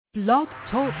Blog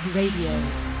Talk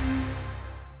Radio.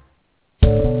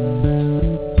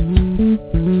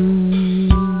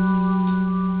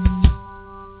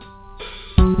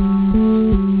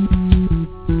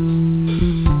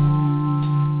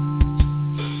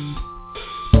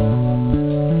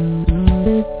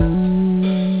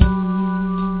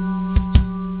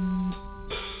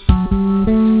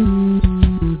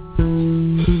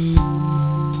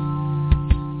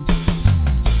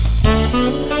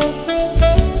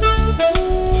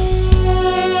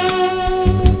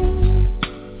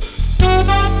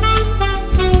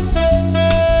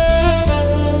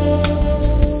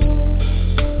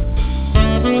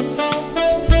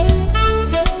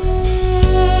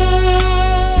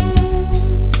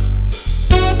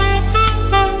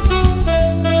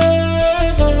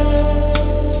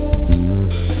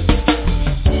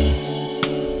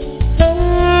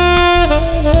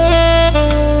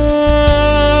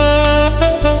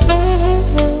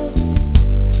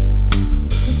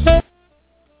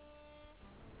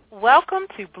 Welcome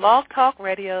to Blog Talk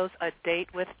Radio's A Date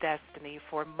with Destiny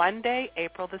for Monday,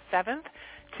 April the 7th,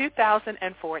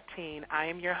 2014. I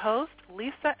am your host,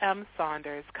 Lisa M.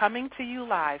 Saunders, coming to you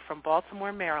live from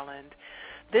Baltimore, Maryland.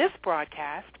 This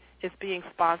broadcast is being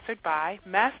sponsored by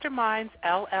Masterminds,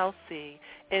 LLC,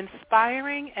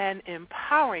 inspiring and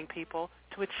empowering people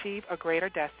to achieve a greater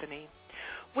destiny.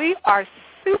 We are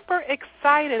super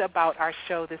excited about our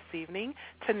show this evening.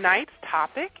 Tonight's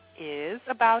topic is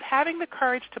about having the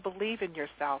courage to believe in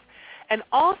yourself, and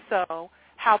also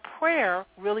how prayer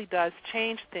really does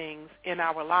change things in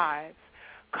our lives.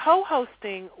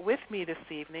 Co-hosting with me this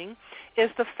evening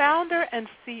is the founder and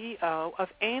CEO of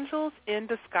Angels in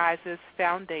Disguises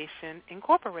Foundation,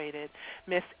 Incorporated,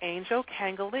 Miss Angel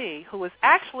Kangalee, who is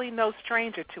actually no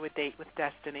stranger to A Date with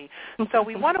Destiny. So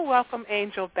we want to welcome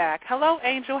Angel back. Hello,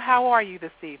 Angel. How are you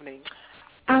this evening?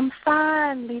 I'm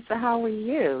fine, Lisa. How are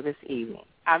you this evening?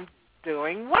 I'm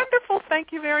doing wonderful.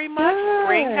 Thank you very much. Good.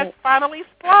 Spring has finally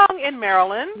sprung in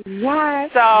Maryland.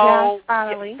 Yes. So yes,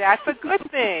 finally. That's a good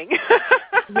thing.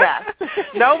 Yes.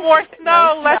 No more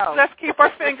snow. No snow. Let's keep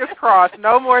our fingers crossed.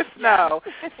 No more snow.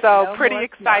 So No pretty more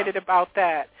excited snow. about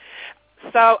that.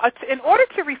 So in order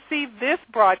to receive this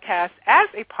broadcast as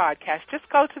a podcast, just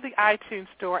go to the iTunes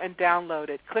store and download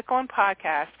it. Click on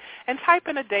podcast and type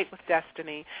in A Date with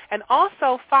Destiny. And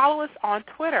also follow us on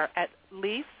Twitter at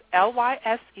Lise,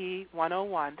 LYSE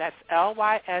 101. That's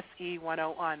LYSE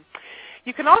 101.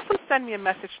 You can also send me a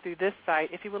message through this site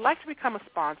if you would like to become a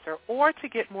sponsor or to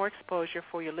get more exposure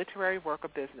for your literary work or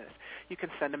business. You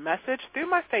can send a message through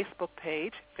my Facebook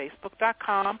page,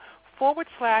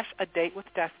 facebook.com/A Date with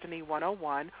Destiny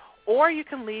 101, or you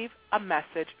can leave a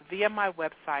message via my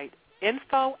website,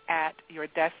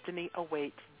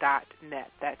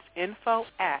 info@yourdestinyawaits.net. That's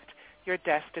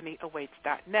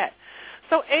info@yourdestinyawaits.net.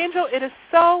 So, Angel, it is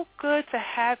so good to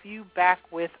have you back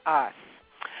with us.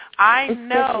 I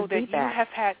know that you have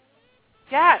had,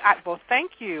 well,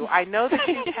 thank you. I know that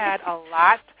you've had a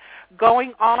lot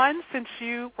going on since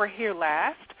you were here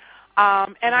last,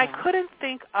 and I couldn't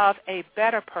think of a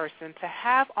better person to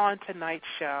have on tonight's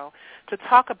show to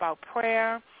talk about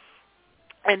prayer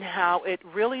and how it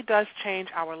really does change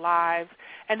our lives,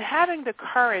 and having the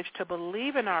courage to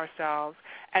believe in ourselves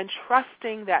and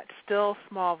trusting that still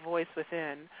small voice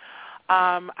within.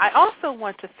 I also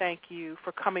want to thank you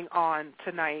for coming on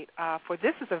tonight, for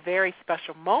this is a very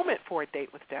special moment for A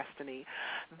Date with Destiny.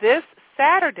 This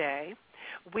Saturday,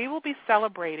 we will be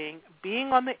celebrating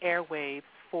being on the airwaves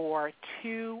for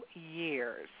 2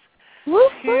 years.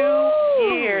 Woo-hoo!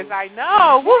 2 years, I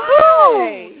know.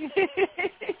 Woohoo!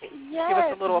 Yes, give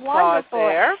us a little wonderful. applause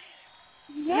there.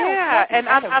 Yes, and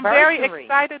I'm very anniversary.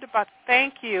 excited about.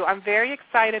 Thank you. I'm very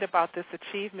excited about this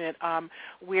achievement.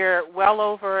 We're well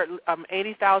over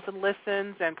 80,000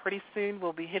 listens, and pretty soon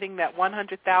we'll be hitting that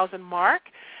 100,000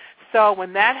 mark. So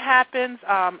when that happens,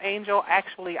 Angel,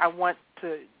 actually, I want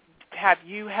to have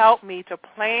you help me to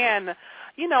plan,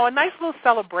 a nice little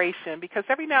celebration, because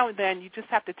every now and then you just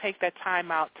have to take that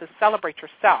time out to celebrate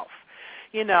yourself.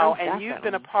 And you've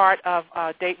been a part of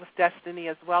Date with Destiny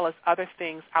as well as other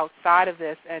things outside of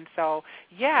this. And so,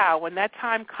 when that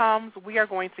time comes, we are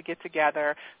going to get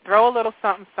together, throw a little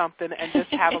something, and just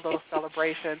have a little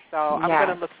celebration. So I'm going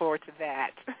to look forward to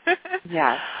that.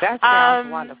 Yes, that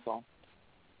sounds wonderful.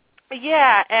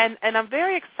 Yeah, and I'm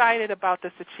very excited about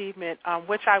this achievement,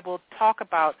 which I will talk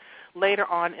about later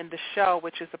on in the show,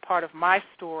 which is a part of my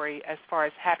story as far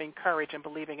as having courage and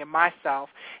believing in myself,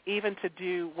 even to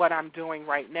do what I'm doing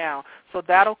right now. So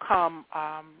that'll come,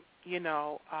 a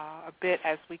bit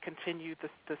as we continue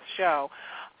this show.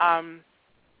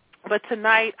 But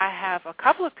tonight I have a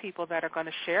couple of people that are going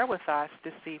to share with us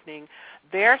this evening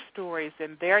their stories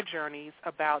and their journeys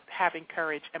about having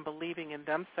courage and believing in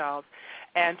themselves.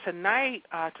 And tonight,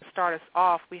 to start us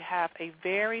off, we have a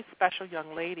very special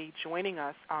young lady joining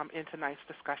us in tonight's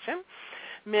discussion.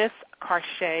 Miss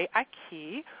Karshay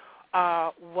Aki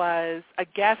was a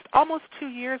guest almost 2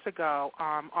 years ago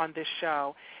on this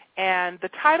show. And the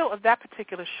title of that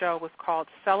particular show was called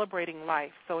Celebrating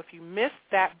Life. So if you missed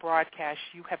that broadcast,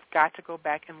 you have got to go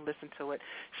back and listen to it.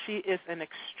 She is an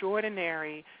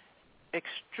extraordinary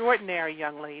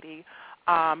young lady.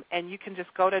 And you can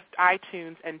just go to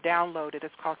iTunes and download it.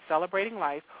 It's called Celebrating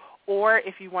Life. Or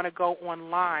if you want to go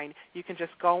online, you can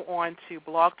just go on to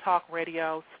Blog Talk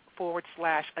Radio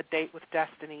 /A Date with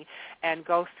Destiny and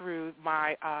go through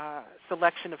my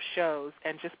selection of shows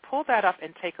and just pull that up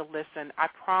and take a listen. I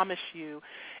promise you,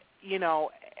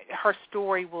 her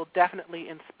story will definitely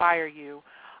inspire you.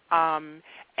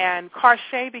 And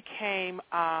Karshay became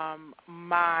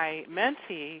my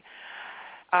mentee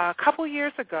a couple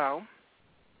years ago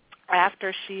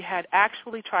after she had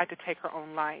actually tried to take her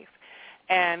own life.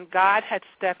 And God had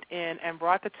stepped in and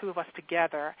brought the two of us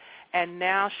together, and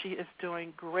now she is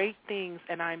doing great things,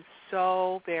 and I'm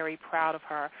so very proud of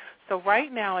her. So right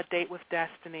now, A Date with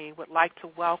Destiny would like to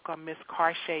welcome Miss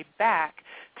Karshay back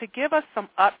to give us some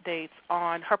updates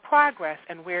on her progress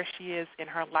and where she is in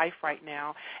her life right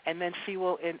now, and then she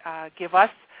will give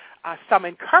us some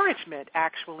encouragement,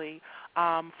 actually,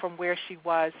 from where she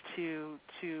was to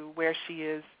where she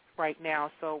is right now.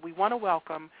 So we want to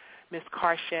welcome Miss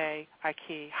Karshay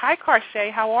Aki. Hi,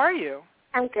 Karshay. How are you?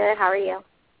 I'm good. How are you?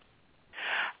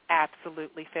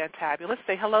 Absolutely fantabulous.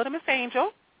 Say hello to Miss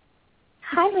Angel.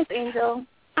 Hi, Miss Angel.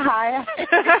 Hi.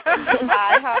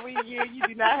 Hi, how are you? You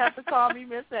do not have to call me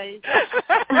Miss Angel.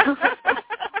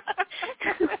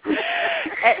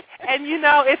 And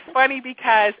it's funny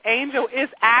because Angel is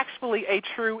actually a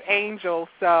true angel,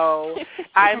 so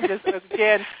I'm just,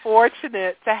 again,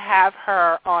 fortunate to have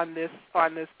her on this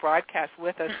broadcast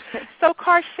with us. So,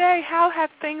 Karshay, how have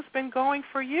things been going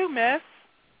for you, Miss?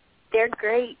 They're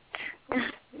great.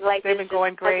 They've been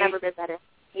going great. Has never been better.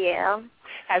 Yeah.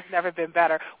 Has never been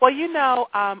better. Well,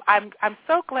 I'm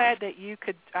so glad that you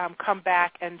could come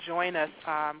back and join us,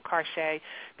 Karshay,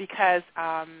 because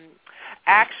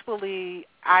actually,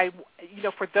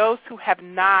 for those who have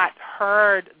not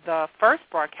heard the first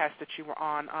broadcast that you were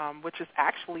on, which is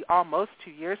actually almost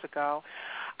 2 years ago,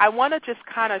 I want to just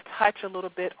kind of touch a little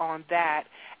bit on that,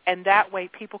 and that way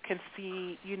people can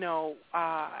see,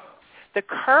 the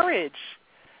courage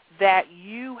that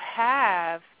you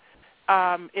have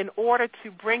in order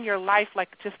to bring your life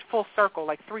like just full circle,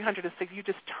 like 360. You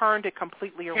just turned it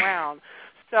completely around.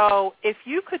 So if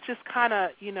you could just kind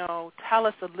of, tell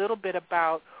us a little bit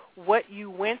about what you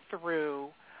went through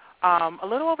a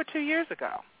little over 2 years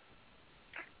ago.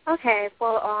 Okay.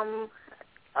 Well,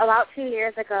 about 2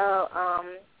 years ago,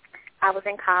 I was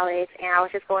in college, and I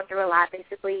was just going through a lot.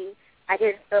 Basically, I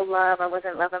didn't feel love. I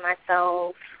wasn't loving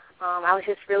myself. I was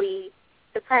just really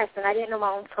depressed, and I didn't know my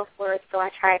own self-worth, so I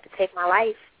tried to take my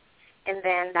life. And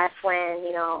then that's when,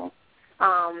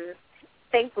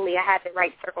 thankfully I had the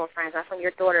right circle of friends. That's when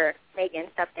your daughter, Megan,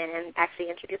 stepped in and actually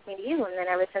introduced me to you. And then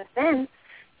ever since then,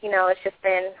 it's just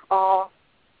been all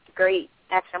great.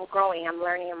 Actually, I'm growing, I'm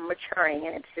learning, I'm maturing,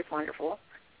 and it's just wonderful.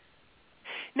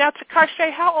 Now,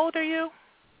 Karshay, how old are you?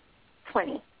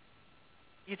 20.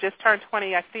 You just turned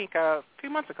 20, I think, a few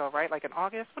months ago, right? Like in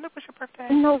August? When was your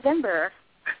birthday? November.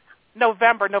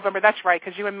 November. That's right,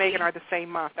 because you and Megan are the same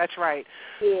month. That's right.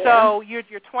 Yeah. So you're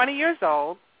 20 years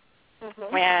old,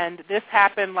 mm-hmm. and this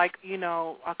happened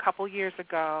a couple years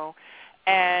ago,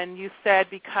 and you said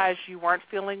because you weren't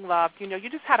feeling loved, you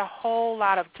just had a whole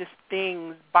lot of just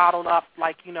things bottled up,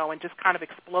 and just kind of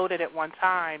exploded at one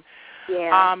time.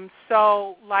 Yeah.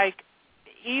 So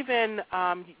even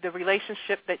the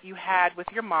relationship that you had with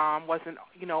your mom wasn't,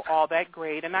 all that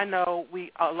great, and I know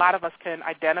a lot of us can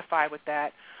identify with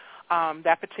that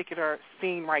particular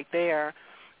scene right there.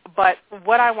 But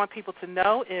what I want people to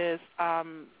know is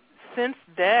since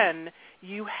then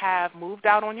you have moved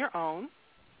out on your own.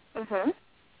 Mm-hmm.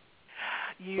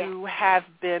 You have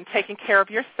been taking care of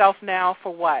yourself now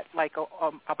for what,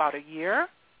 about a year?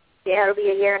 Yeah, it'll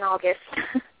be a year in August.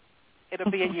 It'll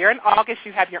be a year in August.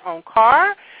 You have your own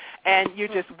car, and you're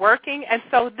just working. And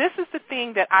so this is the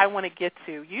thing that I want to get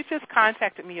to. You just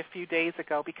contacted me a few days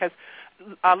ago because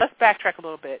let's backtrack a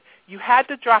little bit. You had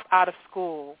to drop out of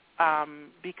school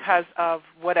because of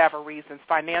whatever reasons,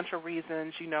 financial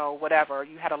reasons, whatever.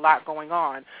 You had a lot going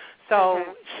on. So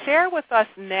share with us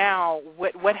now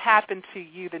what happened to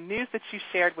you, the news that you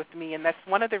shared with me, and that's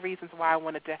one of the reasons why I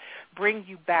wanted to bring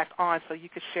you back on so you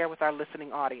could share with our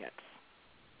listening audience.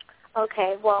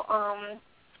 Okay, well,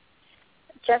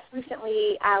 just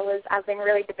recently I've been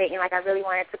really debating, I really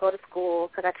wanted to go to school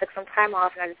because I took some time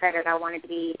off and I decided I wanted to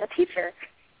be a teacher.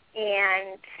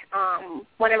 And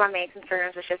one of my main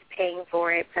concerns was just paying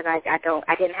for it because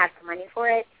I didn't have the money for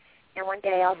it. And one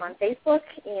day I was on Facebook,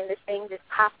 and this thing just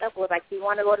popped up. It was like, do you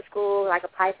want to go to school,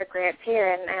 apply for grants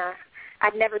here? And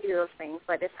I'd never do those things,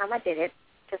 but this time I did it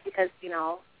just because,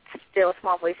 still a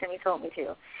small voice in me told me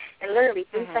to. And literally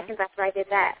 3 seconds after I did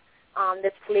that,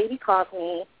 this lady called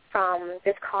me from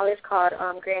this college called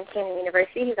Grand Canyon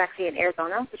University. He's actually in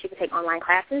Arizona, so she can take online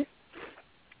classes.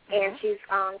 And she's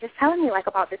just telling me,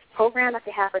 about this program that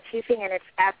they have for teaching, and it's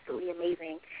absolutely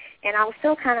amazing. And I was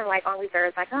still kind of, on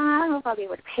reserves, I don't know if I'll be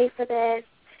able to pay for this.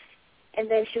 And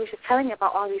then she was just telling me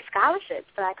about all these scholarships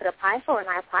that I could apply for, and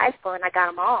I applied for, and I got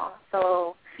them all.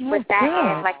 So with that,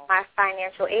 and, my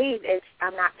financial aid is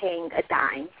I'm not paying a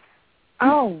dime.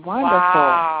 Oh, wonderful.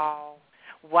 Wow.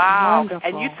 Wonderful.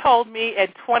 And you told me in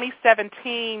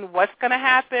 2017 what's going to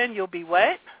happen? You'll be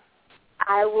what?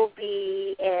 I will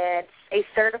be a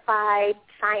certified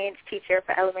science teacher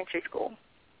for elementary school.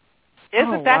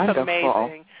 Isn't that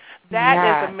amazing?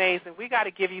 That is amazing. We got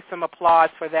to give you some applause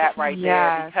for that there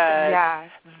because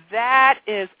that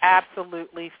is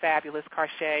absolutely fabulous,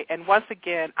 Karshay. And once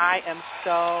again, I am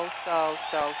so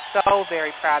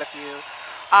very proud of you.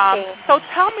 So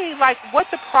tell me, what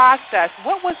the process,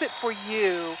 what was it for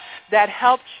you that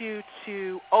helped you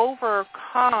to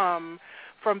overcome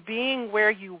from being where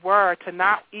you were to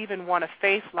not even want to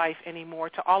face life anymore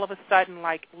to all of a sudden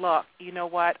look, you know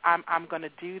what, I'm going to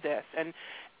do this, and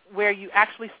where you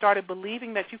actually started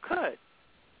believing that you could?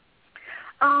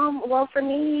 Well, for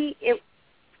me,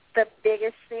 the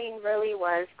biggest thing really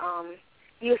was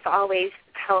you used to always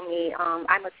tell me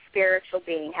I'm a spiritual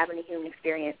being having a human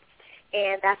experience.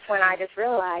 And that's when I just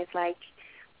realized,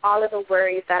 all of the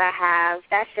worries that I have,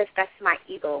 that's my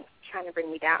ego trying to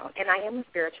bring me down. And I am a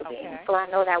spiritual being, so I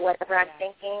know that whatever I'm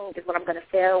thinking is what I'm going to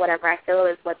feel. Whatever I feel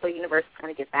is what the universe is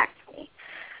going to give back to me.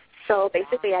 So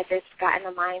basically I just got in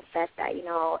the mindset that,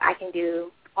 I can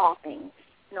do all things,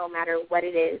 no matter what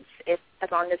it is. As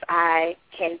long as I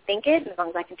can think it, as long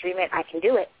as I can dream it, I can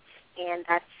do it. And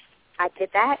I did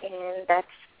that, and that's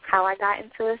how I got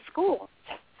into school.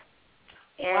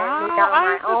 And moved out on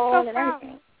my own and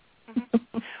everything.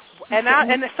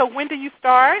 And so when do you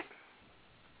start?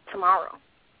 Tomorrow.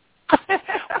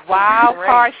 Wow,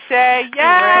 Karshay.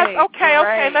 Yes. Great.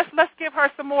 Okay. Let's give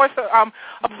her some more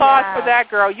applause for that,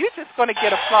 girl. You're just going to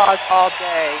get applause all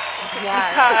day.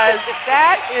 Because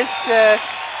that is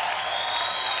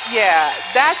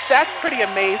that's pretty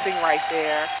amazing right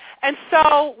there. And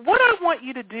so what I want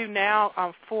you to do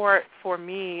now for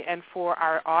me and for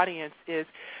our audience is,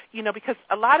 because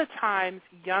a lot of times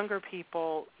younger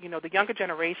people, the younger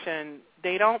generation,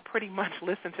 they don't pretty much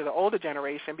listen to the older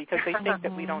generation because they think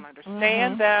that we don't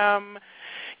understand them.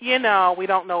 We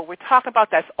don't know what we're talking about.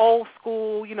 That's old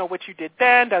school. What you did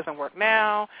then doesn't work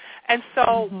now. And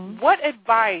so what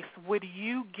advice would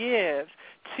you give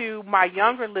to my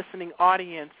younger listening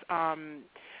audience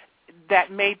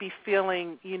that may be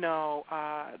feeling,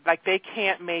 like they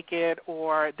can't make it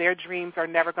or their dreams are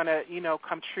never going to,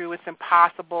 come true. It's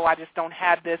impossible. I just don't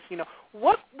have this.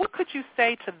 What could you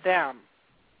say to them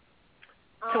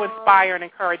to inspire and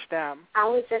encourage them? I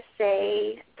would just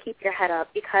say keep your head up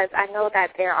because I know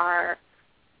that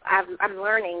I'm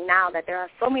learning now that there are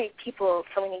so many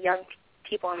young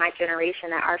people in my generation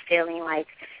that are feeling like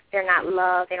they're not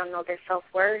loved. They don't know their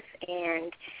self-worth,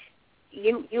 and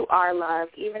you are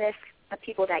loved. Even if the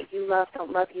people that you love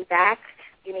don't love you back,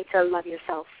 you need to love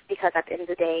yourself because at the end of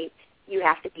the day, you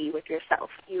have to be with yourself.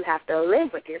 You have to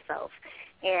live with yourself.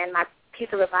 And my piece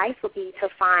of advice would be to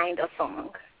find a song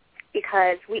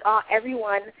because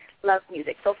everyone loves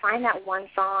music. So find that one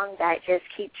song that just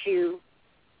keeps you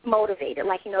motivated.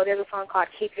 There's a song called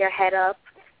Keep Your Head Up,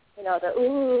 the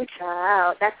Ooh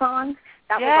Child, that song.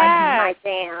 That was my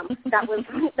jam. That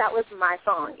was my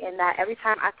song. And that every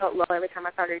time I felt low, every time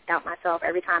I started to doubt myself,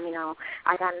 every time,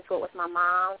 I got into it with my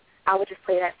mom, I would just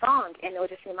play that song, and it would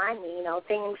just remind me,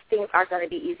 things are going to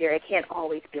be easier. It can't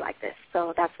always be like this.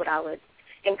 So that's what I would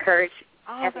encourage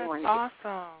everyone. That's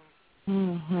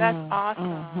awesome. That's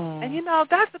awesome. And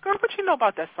that's the girl. What you know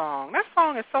about that song? That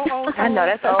song is so old. I know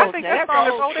that's old. I think that song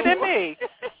is older than me.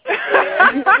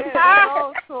 It's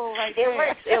old school right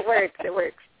there. It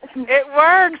works. It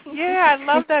works. Yeah, I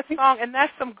love that song, and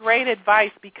that's some great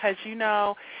advice because,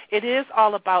 it is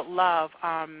all about love.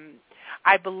 I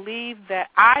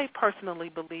personally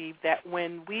believe that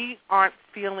when we aren't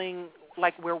feeling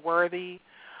like we're worthy,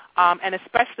 and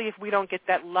especially if we don't get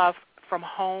that love from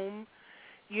home,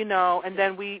 and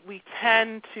then we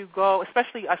tend to go,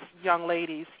 especially us young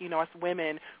ladies, us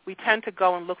women, we tend to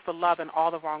go and look for love in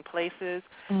all the wrong places.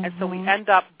 Mm-hmm. And so we end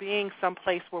up being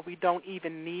someplace where we don't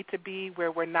even need to be,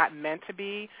 where we're not meant to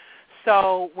be.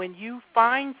 So when you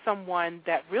find someone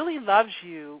that really loves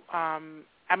you,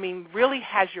 really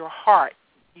has your heart,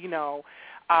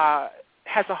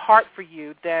 has a heart for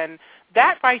you, then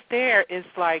that right there is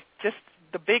like just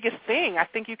the biggest thing. I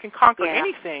think you can conquer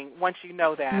anything once you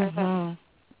know that.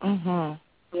 Mm-hmm.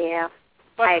 Yeah,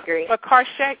 I agree. But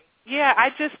Karshay, I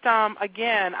just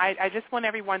again, I just want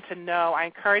everyone to know. I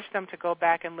encourage them to go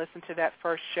back and listen to that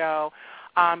first show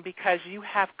because you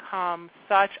have come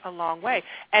such a long way.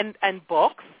 And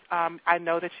books. I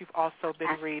know that you've also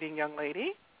been reading, young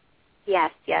lady.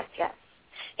 Yes.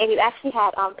 And you actually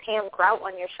had Pam Grout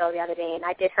on your show the other day, and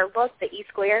I did her book, The E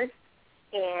Squared.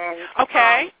 And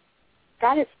okay.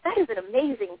 That is an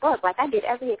amazing book. Like, I did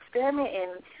every experiment,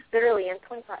 and literally in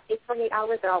 48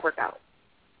 hours, it all worked out.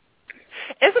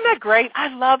 Isn't that great? I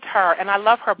loved her, and I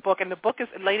love her book. And the book is,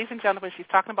 ladies and gentlemen, she's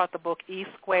talking about the book E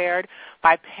Squared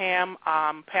by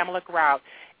Pamela Grout.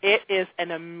 It is an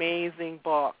amazing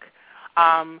book.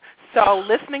 So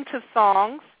listening to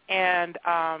songs and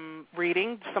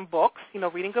reading some books,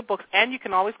 reading good books. And you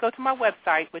can always go to my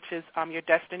website, which is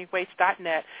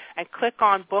yourdestinywaits.net, and click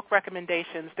on book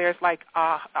recommendations. There's like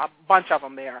a bunch of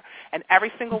them there. And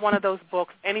every single one of those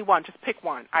books, anyone, just pick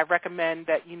one. I recommend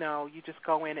that, you just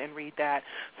go in and read that.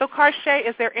 So, Karshay,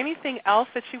 is there anything else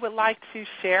that you would like to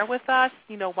share with us,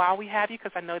 while we have you?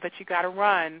 Because I know that you got to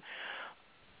run.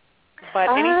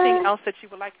 But anything else that you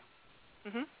would like?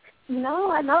 Mm-hmm. No,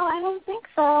 I don't think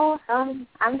so.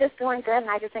 I'm just doing good, and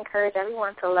I just encourage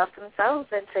everyone to love themselves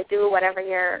and to do whatever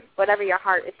your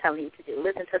heart is telling you to do.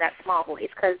 Listen to that small voice,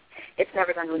 because it's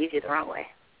never going to lead you the wrong way.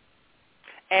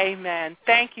 Amen.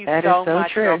 Thank you so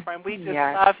much, true. girlfriend. We just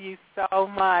love you so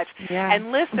much. Yeah.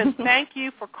 And listen, thank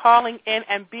you for calling in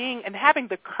and having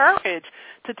the courage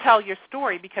to tell your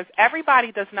story, because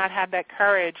everybody does not have that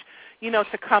courage,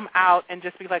 to come out and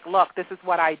just be like, look, this is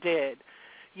what I did.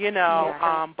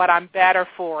 But I'm better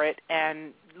for it.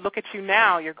 And look at you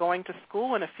now. You're going to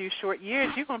school in a few short years.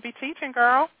 You're going to be teaching,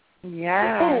 girl.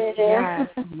 Yes.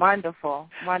 Wonderful.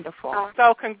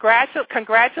 So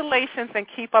congratulations and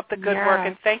keep up the good work.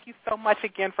 And thank you so much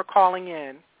again for calling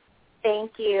in.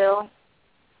 Thank you.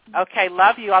 Okay,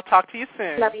 love you. I'll talk to you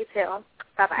soon. Love you too.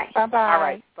 Bye-bye. Bye-bye. All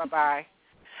right, bye-bye.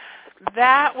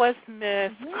 That was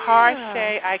Miss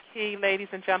Karshay Ike, ladies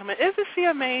and gentlemen. Isn't she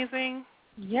amazing?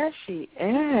 Yes, she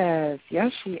is. Yeah.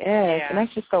 And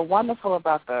that's just so wonderful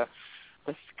about the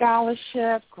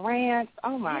scholarship, grants.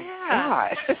 Oh, my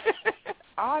God.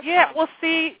 Awesome. Yeah, well,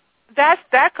 see,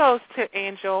 that goes to,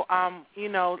 Angel,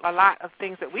 a lot of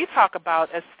things that we talk about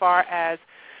as far as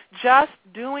just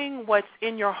doing what's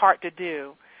in your heart to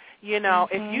do.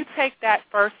 If you take that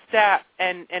first step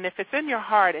and if it's in your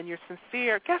heart and you're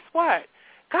sincere, guess what?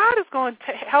 God is going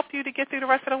to help you to get through the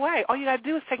rest of the way. All you got to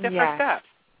do is take that first step.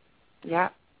 Yeah,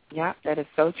 that is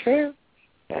so true.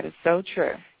 And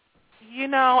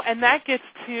that gets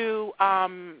to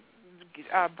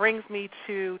brings me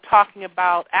to talking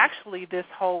about actually this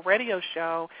whole radio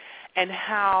show and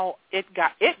how it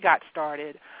got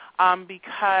started.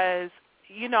 Because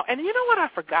and you know what I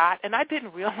forgot, and I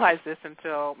didn't realize this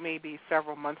until maybe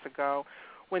several months ago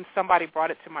when somebody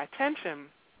brought it to my attention.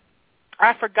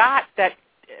 I forgot that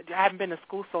I haven't been to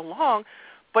school so long,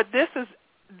 but this is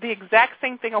the exact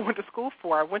same thing I went to school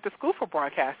for. I went to school for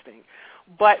broadcasting.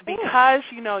 But because,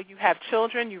 you have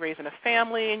children, you're raising a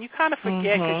family, and you kind of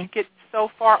forget because you get so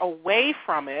far away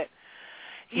from it,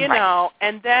 you know,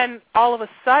 and then all of a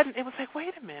sudden it was like,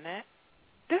 wait a minute,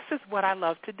 this is what I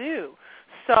love to do.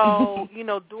 So,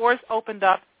 doors opened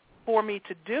up for me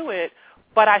to do it,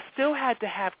 but I still had to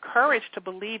have courage to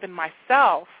believe in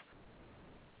myself,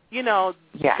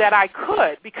 that I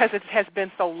could, because it has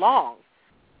been so long.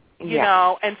 You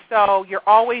know, and so you're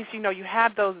always, you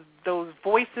have those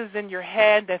voices in your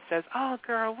head that says, oh,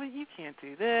 girl, well, you can't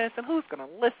do this, and who's going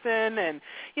to listen? And,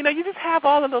 you just have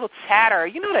all the little chatter.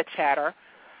 You know that chatter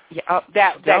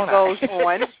that goes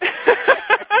on.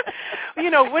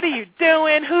 What are you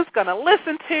doing? Who's going to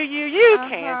listen to you? You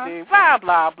can't do blah,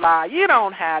 blah, blah. You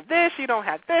don't have this. You don't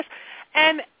have this.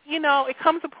 And, it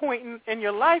comes a point in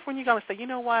your life when you're going to say, you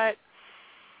know what?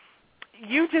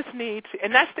 You just need to,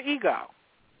 and that's the ego.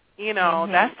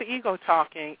 That's the ego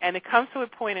talking. And it comes to a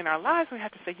point in our lives where we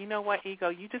have to say, you know what, ego,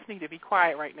 you just need to be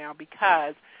quiet right now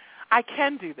because I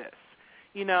can do this.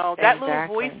 That little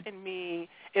voice in me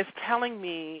is telling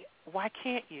me, why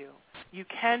can't you? You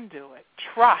can do it.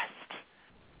 Trust.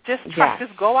 Just trust.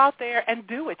 Just go out there and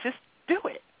do it. Just do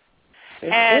it.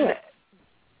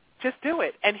 Just do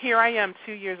it. And here I am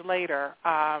 2 years later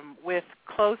with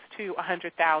close to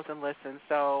 100,000 listens.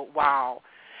 So, wow.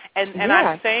 And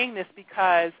I'm saying this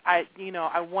because I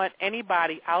want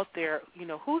anybody out there,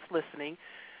 who's listening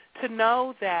to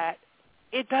know that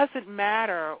it doesn't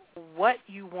matter what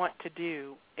you want to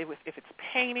do. If it's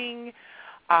painting,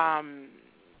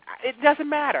 it doesn't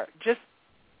matter. Just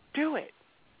do it.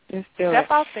 Just do it.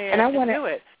 Step out there and do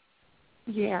it.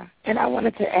 Yeah, and I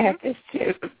wanted to add this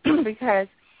too because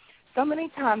so many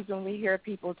times when we hear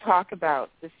people talk about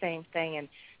the same thing and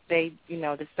they,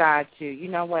 decide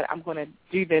to, I'm going to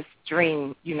do this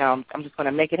dream, I'm just going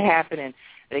to make it happen, and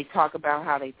they talk about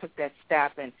how they took that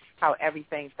step and how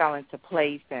everything fell into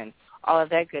place and all of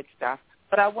that good stuff.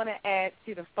 But I want to add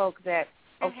to the folk that,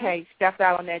 stepped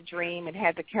out on that dream and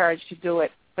had the courage to do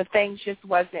it, but things just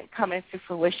wasn't coming to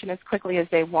fruition as quickly as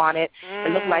they wanted.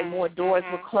 It looked like more doors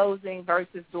were closing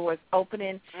versus doors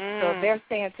opening. So they're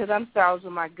saying to themselves,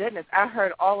 well, my goodness, I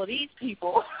heard all of these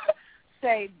people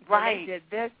say, they did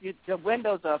this, the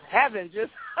windows of heaven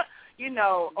just,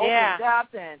 opened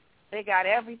up and they got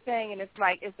everything, and it's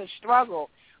like it's a struggle.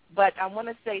 But I want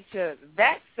to say to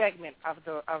that segment of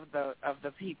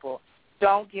the people,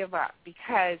 don't give up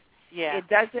because it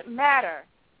doesn't matter.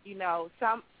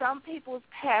 Some people's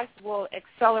paths will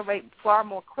accelerate far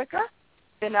more quicker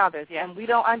than others, and we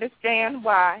don't understand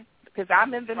why. Because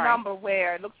I'm in the number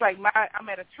where it looks like I'm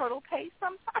at a turtle pace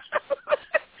sometimes.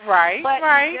 But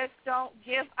you just don't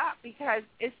give up because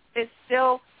it's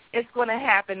going to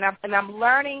happen. And I'm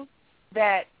learning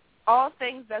that all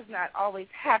things does not always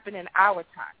happen in our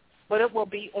time, but it will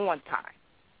be on time.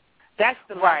 That's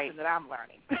the lesson that I'm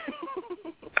learning.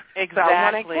 Exactly. So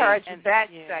I want to encourage that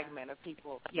segment of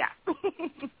people.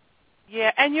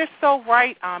 And you're so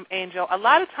right, Angel. A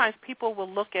lot of times people will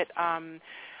look at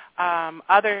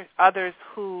others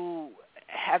who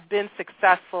have been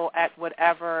successful at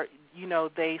whatever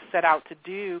they set out to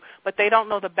do, but they don't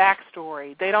know the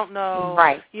backstory. They don't know,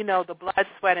 the blood,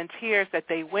 sweat, and tears that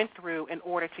they went through in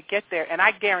order to get there. And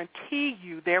I guarantee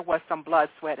you there was some blood,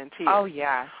 sweat, and tears. Oh,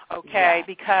 yeah. Okay,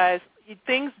 because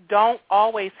things don't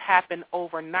always happen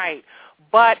overnight.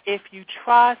 But if you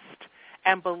trust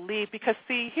and believe, because,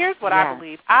 see, here's what I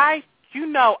believe. I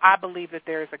believe that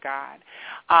there is a God.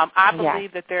 I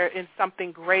believe that there is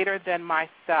something greater than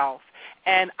myself.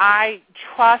 And I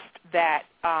trust that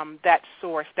that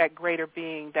source, that greater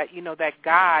being, that that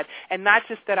God, and not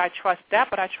just that I trust that,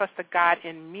 but I trust the God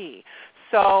in me.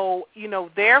 So,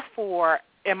 therefore,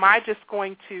 am I just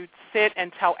going to sit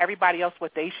and tell everybody else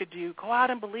what they should do, go out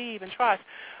and believe and trust,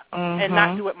 and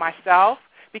not do it myself?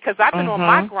 Because I've been on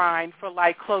my grind for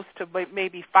like close to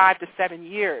maybe 5 to 7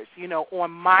 years,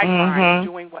 on my grind,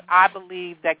 doing what I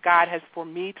believe that God has for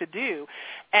me to do.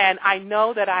 And I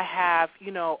know that I have,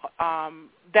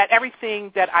 that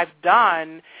everything that I've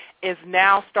done is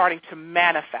now starting to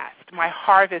manifest. My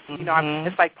harvest,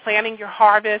 it's like planting your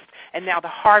harvest, and now the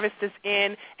harvest is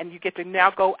in, and you get to now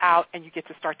go out and you get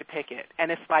to start to pick it.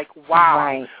 And it's like,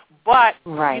 wow. But,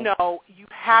 you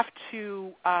have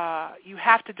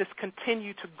to just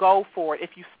continue to go for it.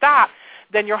 If you stop,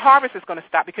 then your harvest is going to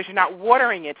stop because you're not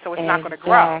watering it, so it's not going to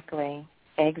grow.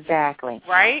 Exactly.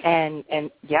 Right? And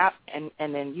then,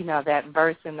 that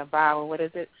verse in the Bible, what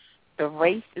is it? The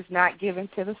race is not given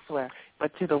to the swift,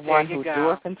 but to the one who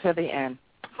endureth until the end.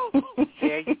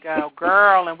 There you go,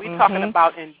 girl. And we're talking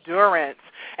about endurance.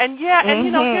 And,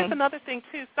 here's another thing,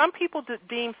 too. Some people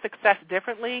deem success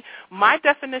differently. My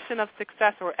definition of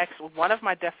success, or actually one of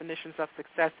my definitions of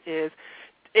success, is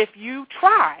if you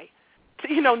try.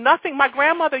 Nothing. My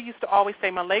grandmother used to always say,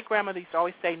 my late grandmother used to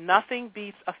always say, nothing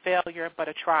beats a failure but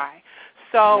a try.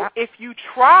 So if you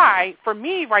try, for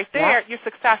me right there, you're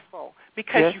successful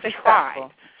because you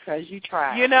tried. Because you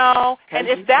tried. And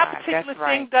if that particular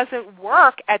thing doesn't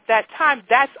work at that time,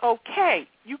 that's okay.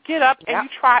 You get up and you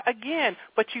try again,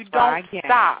 but you don't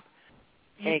stop.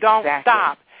 You don't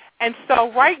stop. And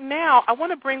so right now, I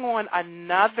want to bring on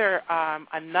another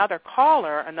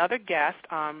caller, another guest.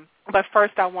 But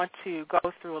first, I want to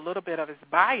go through a little bit of his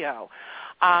bio.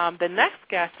 The next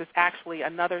guest is actually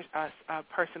another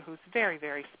person who's very,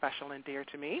 very special and dear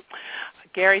to me,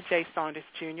 Gary J. Saunders,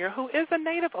 Jr., who is a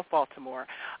native of Baltimore.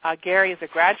 Gary is a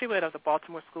graduate of the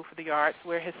Baltimore School for the Arts,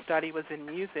 where his study was in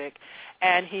music,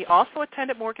 and he also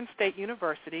attended Morgan State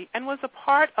University and was a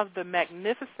part of the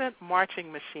magnificent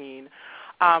marching machine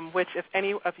which if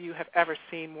any of you have ever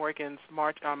seen Morgan's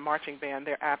marching band,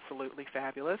 they're absolutely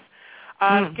fabulous.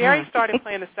 Gary started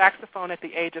playing the saxophone at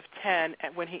the age of 10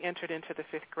 when he entered into the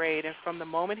 5th grade, and from the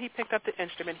moment he picked up the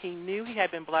instrument, he knew he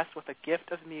had been blessed with a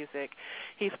gift of music.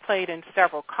 He's played in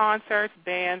several concerts,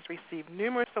 bands, received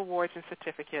numerous awards and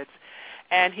certificates,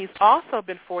 and he's also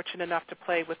been fortunate enough to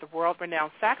play with the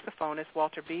world-renowned saxophonist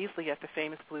Walter Beasley at the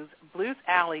famous Blues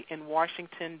Alley in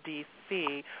Washington,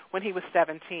 D.C. when he was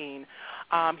 17.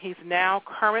 He's now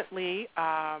currently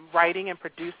writing and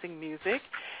producing music,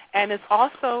 and is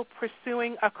also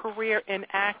pursuing a career in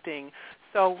acting.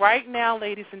 So right now,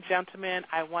 ladies and gentlemen,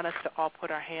 I want us to all put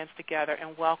our hands together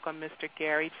and welcome Mr.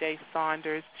 Gary J.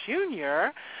 Saunders,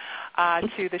 Jr.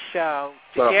 To the show.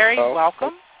 Gary,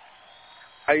 welcome.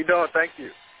 How you doing? Thank you.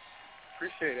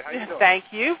 Appreciate it. How you doing? Thank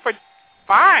you.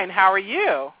 Fine. How are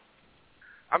you?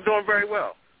 I'm doing very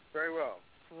well. Very well.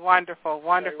 Wonderful,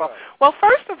 wonderful. Well,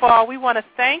 first of all, we want to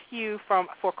thank you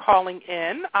for calling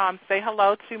in. Say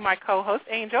hello to my co-host,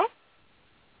 Angel.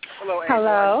 Hello, Angel.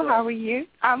 Hello, how are you?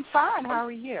 I'm fine. How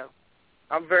are you?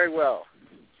 I'm very well.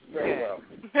 Very well.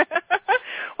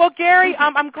 Well, Gary,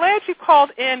 I'm glad you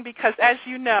called in because, as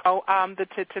you know,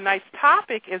 tonight's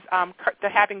topic is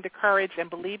having the courage and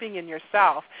believing in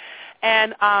yourself.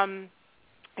 And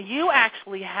you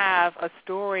actually have a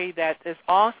story that is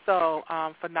also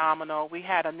phenomenal. We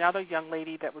had another young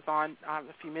lady that was on a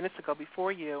few minutes ago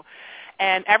before you,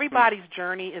 and everybody's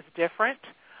journey is different.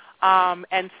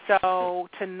 And so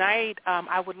tonight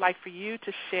I would like for you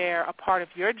to share a part of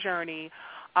your journey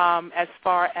as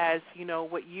far as, you know,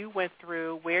 what you went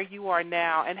through, where you are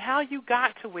now, and how you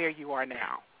got to where you are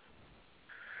now.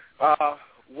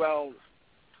 Well,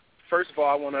 first of all,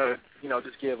 I want to,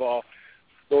 just give all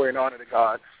glory and honor to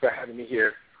God for having me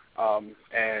here. But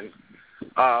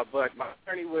my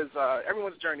journey was,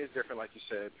 everyone's journey is different, like you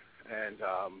said. And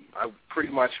I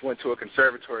pretty much went to a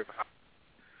conservatory.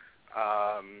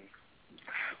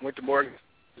 Went to Morgan,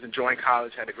 was enjoying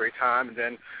college, had a great time. And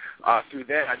then through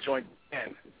that, I joined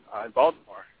in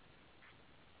Baltimore.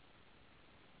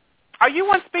 Are you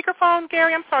on speakerphone,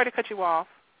 Gary? I'm sorry to cut you off.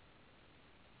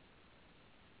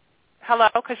 Hello,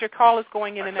 because your call is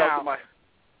going in and out.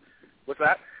 What's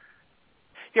that?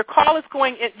 Your call is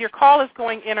going in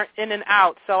and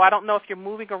out. So I don't know if you're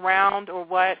moving around or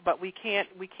what, but we can't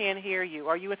hear you.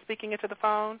 Are you speaking into the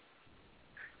phone?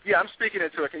 Yeah, I'm speaking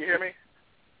into it. Can you hear me?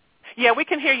 Yeah, we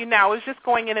can hear you now. It's just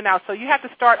going in and out. So you have to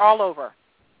start all over.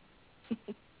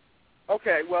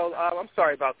 Okay. Well, I'm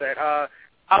sorry about that.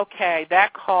 Okay,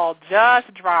 that call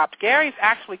just dropped. Gary's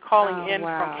actually calling in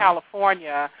from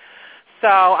California. So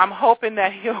I'm hoping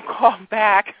that he'll call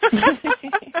back.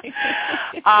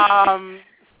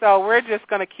 So we're just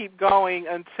going to keep going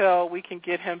until we can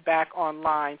get him back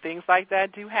online. Things like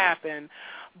that do happen.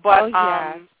 But,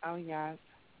 yes.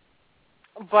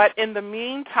 But in the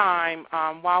meantime,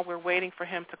 while we're waiting for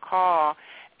him to call,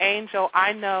 Angel,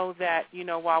 I know that,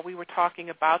 while we were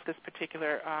talking about this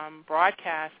particular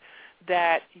broadcast,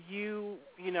 that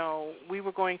we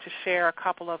were going to share a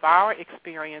couple of our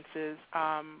experiences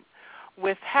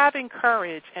with having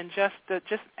courage and just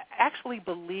actually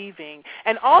believing,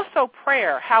 and also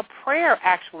prayer, how prayer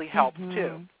actually helps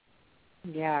too.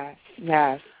 Yes.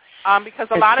 Because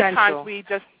a lot of times we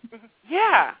just,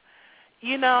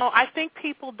 I think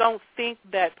people don't think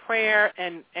that prayer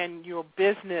and your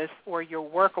business or your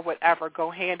work or whatever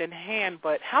go hand in hand,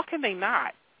 but how can they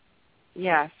not?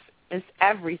 Yes, it's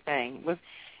everything.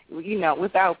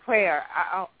 Without prayer,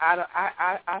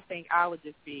 I think I would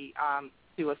just be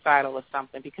suicidal or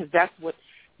something, because that's what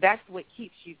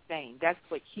keeps you sane. That's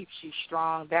what keeps you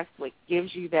strong. That's what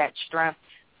gives you that strength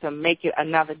to make it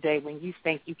another day when you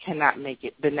think you cannot make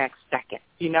it the next second.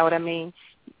 You know what I mean?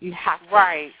 You have to,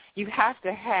 right. You have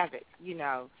to have it.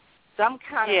 Some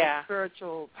kind of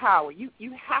spiritual power. You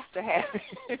have to have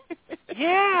it.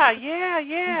 Yeah.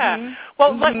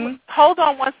 Well, hold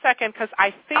on one second, because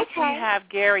I think we have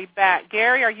Gary back.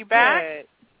 Gary, are you back?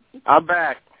 Good. I'm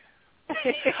back.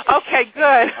 Okay,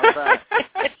 good. I'm back.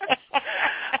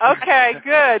 Okay,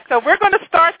 good. So we're going to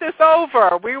start this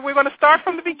over. We're going to start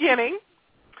from the beginning,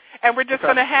 and we're just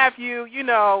going to have you,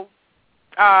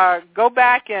 go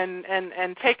back and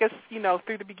take us,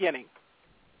 through the beginning.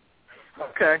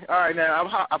 Okay. All right. Now,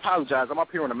 I apologize. I'm up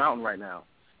here on a mountain right now.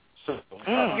 So,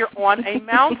 You're on a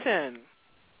mountain.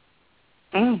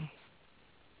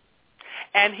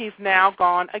 And he's now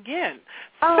gone again.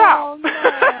 Oh, no.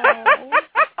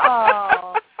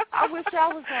 Oh, I wish I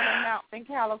was on a mountain in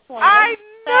California. I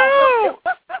know.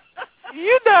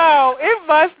 It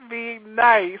must be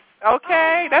nice.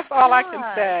 Okay? That's all I can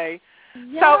say.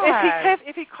 Yes. So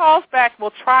if he calls back,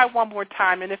 we'll try one more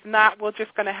time, and if not, we're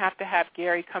just going to have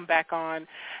Gary come back on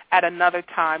at another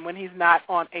time when he's not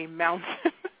on a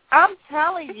mountain. I'm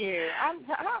telling you,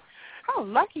 how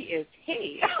lucky is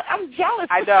he? I'm jealous.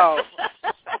 I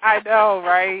know,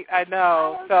 right? I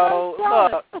know. So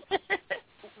look,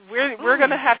 we're going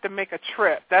to have to make a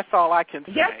trip. That's all I can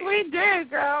say. Yes, we do,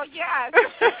 girl. Yes.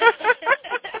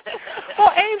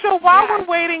 Well, Angel, while we're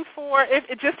waiting for,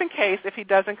 just in case if he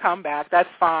doesn't come back, that's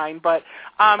fine. But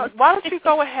why don't you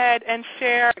go ahead and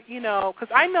share, because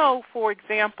I know, for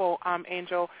example,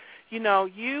 Angel,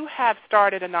 you have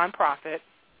started a nonprofit.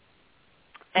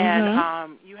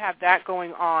 And you have that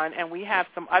going on, and we have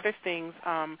some other things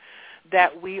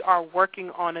that we are working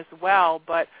on as well.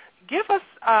 But give us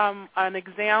an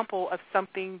example of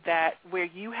something where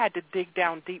you had to dig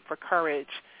down deep for courage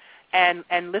and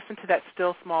listen to that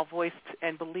still small voice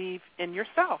and believe in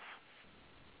yourself.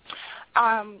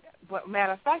 Well,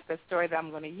 matter of fact, the story that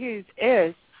I'm going to use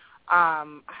is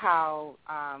how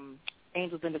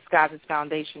Angels in Disguises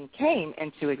Foundation came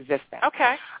into existence.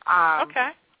 Okay. Okay.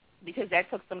 Because that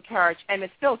took some courage, and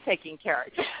it's still taking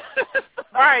courage.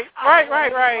 Right. I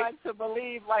want to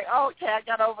believe, like, okay, I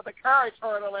got over the courage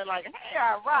hurdle, and like, hey,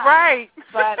 all right.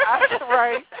 But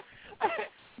right.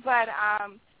 But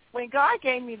when God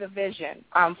gave me the vision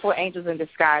for Angels in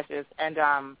Disguises, and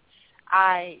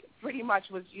I pretty much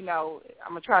was, I'm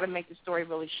gonna try to make the story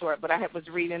really short, but I was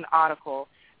reading an article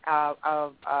from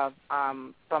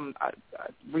a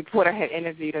reporter had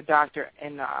interviewed a doctor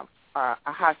in a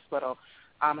hospital.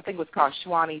 I think it was called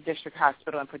Shwani District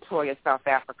Hospital in Pretoria, South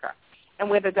Africa, and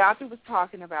where the doctor was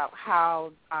talking about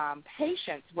how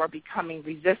patients were becoming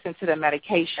resistant to the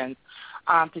medications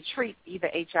to treat either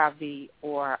HIV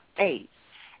or AIDS.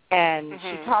 And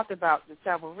she talked about the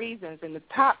several reasons, and the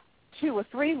top 2 or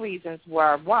 3 reasons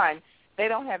were, one, they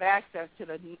don't have access to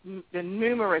the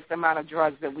numerous amount of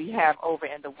drugs that we have over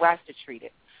in the West to treat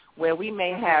it, where we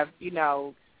may have,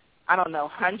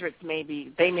 hundreds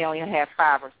maybe, they may only have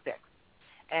 5 or 6.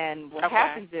 And what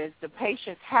happens is the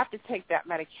patients have to take that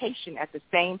medication at the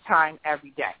same time every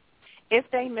day. If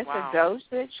they miss a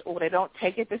dosage or they don't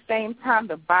take it at the same time,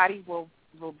 the body will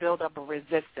build up a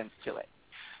resistance to it.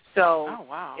 So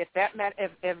if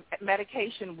if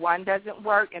medication 1 doesn't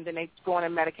work, and then they go on to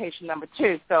medication number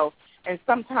 2. So, and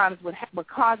sometimes what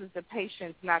causes the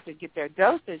patients not to get their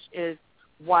dosage is,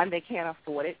 1, they can't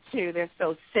afford it. 2, they're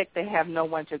so sick they have no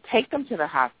one to take them to the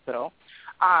hospital.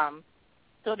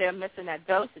 So they're missing that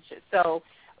dosage. So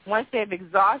once they've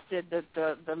exhausted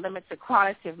the limits of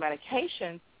quantity of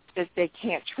medications, that they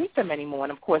can't treat them anymore.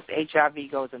 And, of course, the HIV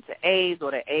goes into AIDS,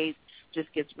 or the AIDS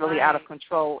just gets really out of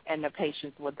control, and the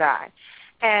patients will die.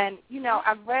 And,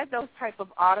 I've read those type of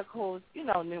articles,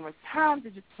 numerous times.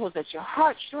 It just pulls at your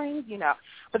heartstrings,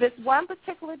 But this one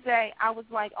particular day, I was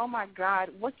like, oh, my God,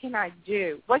 what can I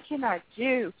do? What can I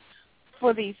do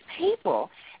for these people?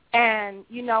 And,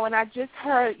 and I just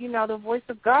heard, the voice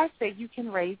of God say you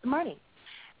can raise money.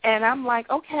 And I'm like,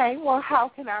 okay, well, how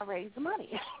can I raise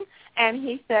money? And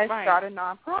he said, start a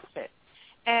nonprofit.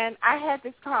 And I had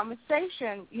this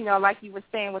conversation, like you were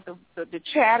saying with the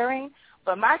chattering,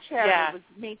 but my chattering was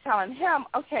me telling him,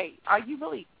 okay, are you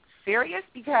really serious?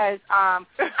 Because I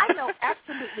know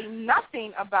absolutely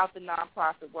nothing about the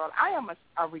nonprofit world. I am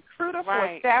a recruiter for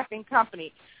a staffing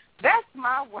company. That's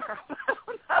my world.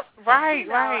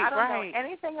 I don't know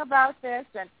anything about this,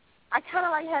 and I kind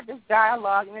of had this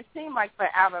dialogue, and it seemed like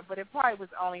forever, but it probably was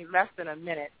only less than a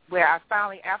minute, where I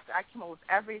finally, after I came up with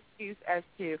every excuse as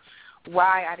to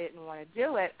why I didn't want to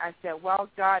do it, I said, well,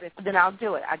 God, then I'll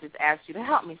do it. I just asked you to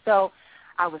help me. So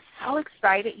I was so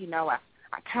excited. I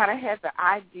kind of had the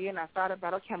idea, and I thought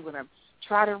about, okay, I'm going to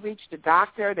try to reach the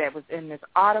doctor that was in this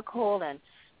article, and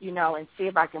and see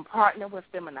if I can partner with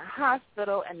them in the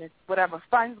hospital, and whatever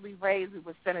funds we raise, we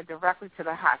would send it directly to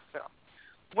the hospital.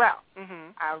 Well,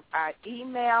 I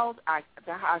emailed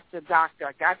the doctor.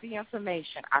 I got the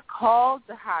information. I called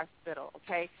the hospital,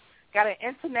 Got an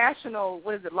international,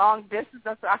 long distance,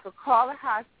 so I could call the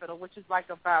hospital, which is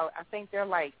like about, I think they're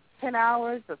like 10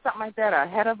 hours or something like that,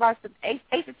 ahead of us, 8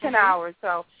 to 10 hours.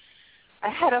 So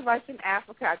ahead of us in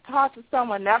Africa. I talked to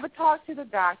someone, never talked to the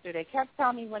doctor. They kept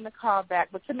telling me when to call back.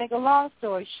 But to make a long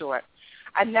story short,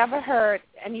 I never heard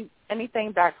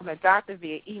anything back from the doctor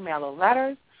via email or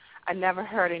letters. I never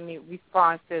heard any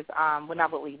responses when I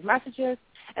would leave messages.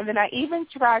 And then I even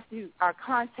tried to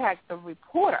contact the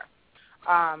reporter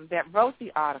that wrote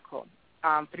the article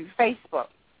through Facebook.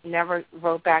 Never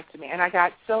wrote back to me. And I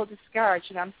got so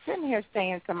discouraged. And I'm sitting here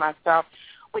saying to myself,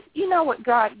 well, you know what,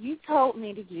 God, you told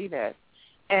me to do this.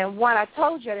 And one, I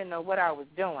told you I didn't know what I was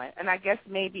doing, and I guess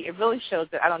maybe it really shows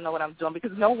that I don't know what I'm doing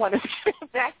because no one is getting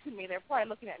back to me. They're probably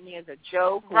looking at me as a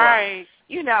joke, right? Or,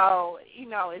 you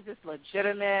know, is this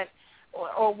legitimate,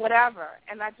 or whatever?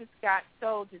 And I just got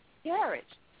so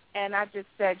discouraged, and I just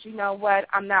said, you know what?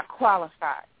 I'm not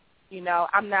qualified. You know,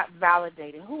 I'm not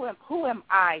validated. Who am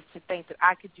I to think that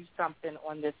I could do something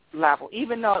on this level?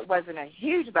 Even though it wasn't a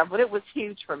huge level, it was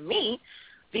huge for me.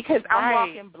 Because I'm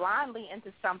walking blindly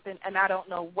into something, and I don't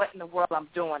know what in the world I'm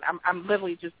doing. I'm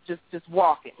literally just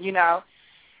walking, you know.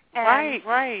 And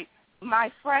right.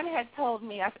 My friend had told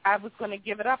me I was going to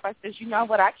give it up. I said, you know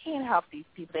what, I can't help these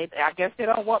people. I guess they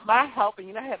don't want my help. And,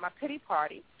 you know, I had my pity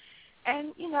party.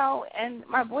 And, you know, and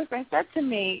my boyfriend said to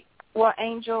me, well,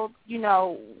 Angel, you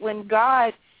know, when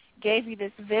God gave you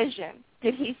this vision,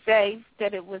 did he say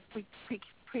that it was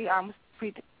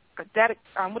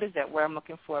what is that word I'm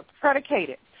looking for?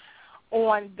 Predicated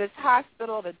on this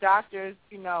hospital, the doctors,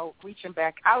 you know, reaching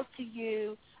back out to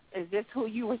you? Is this who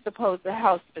you were supposed to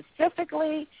help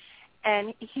specifically?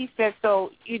 And he said, so,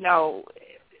 you know,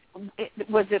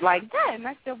 was it like that? And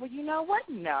I said, well, you know what?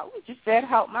 No, we just said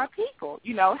help my people.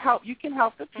 You know, you can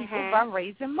help the people by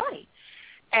raising money.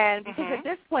 And because at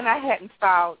this point I hadn't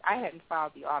filed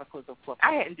the articles of book.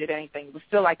 I hadn't did anything. It was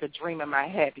still like a dream in my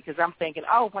head because I'm thinking,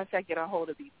 once I get a hold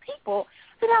of these people,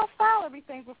 then I'll file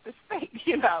everything with the state,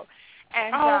 you know.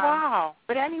 And, wow.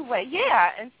 But anyway,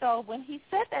 yeah. And so when he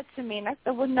said that to me, and I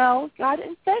said, well, no, God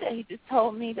didn't say that. He just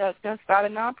told me to start a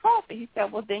nonprofit. He said,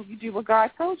 well, then you do what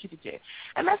God told you to do.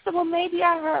 And I said, well, maybe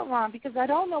I heard wrong because I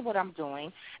don't know what I'm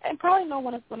doing, and probably no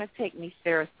one is going to take me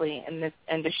seriously in this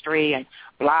industry and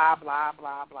blah, blah,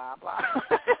 blah, blah, blah.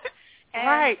 And,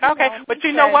 right. Okay. But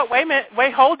you know what? Wait a minute.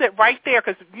 Wait, hold it right there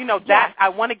because, you know, that I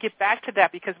want to get back to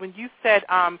that because when you said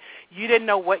you didn't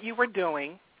know what you were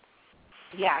doing,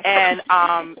 and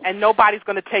nobody's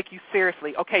going to take you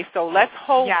seriously. Okay, so let's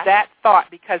hold that thought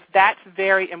because that's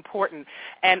very important.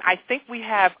 And I think we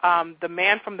have the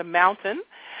man from the mountain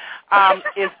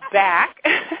is back.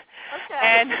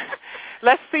 And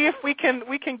let's see if we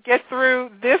can get through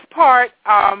this part.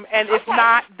 And if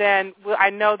not, then I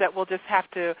know that we'll just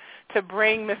have to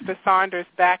bring Mr. Saunders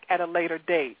back at a later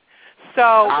date.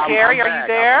 So, Gary, are you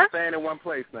there? I'm staying in one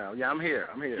place now. Yeah, I'm here.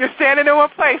 You're standing in one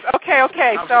place. Okay. I'm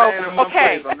staying in one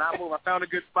place. I'm not moving. I found a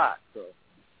good spot. So.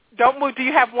 Don't move. Do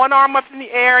you have one arm up in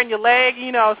the air and your leg,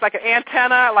 you know, it's like an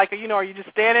antenna, like, you know, are you just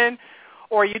standing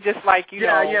or are you just like, you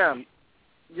know?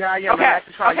 Yeah, I am. Okay. I'm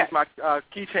actually trying to use my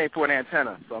keychain for an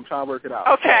antenna, so I'm trying to work it out.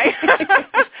 Okay.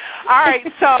 All right.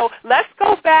 So let's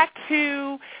go back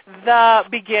to the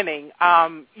beginning.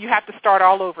 You have to start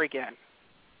all over again.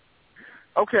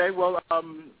 Okay, well,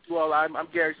 I'm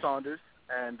Gary Saunders,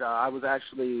 and I was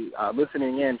actually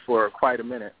listening in for quite a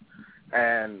minute,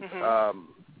 and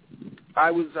I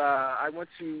went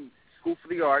to school for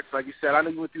the arts, like you said. I know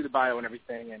you went through the bio and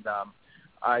everything, and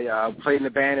I played in a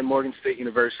band at Morgan State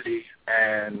University,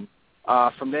 and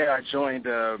from there I joined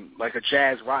like a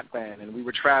jazz rock band, and we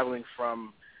were traveling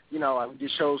from, you know, we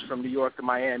did shows from New York to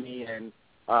Miami, and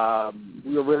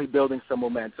we were really building some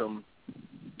momentum,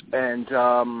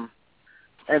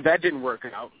 and that didn't work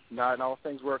out. Not all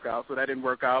things work out, so that didn't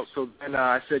work out. So then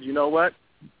I said, you know what?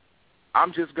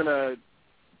 I'm just going to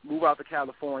move out to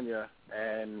California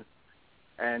and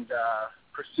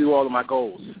pursue all of my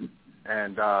goals,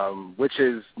 and which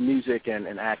is music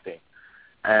and acting.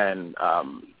 And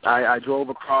I drove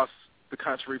across the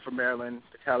country from Maryland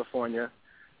to California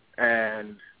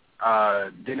and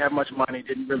didn't have much money,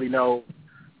 didn't really know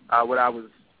what I was,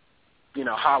 you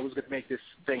know, how I was going to make this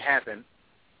thing happen.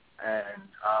 And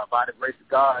by the grace of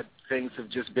God, things have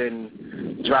just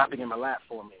been dropping in my lap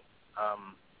for me.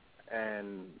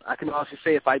 And I can honestly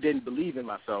say if I didn't believe in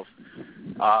myself,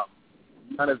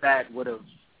 none of that would have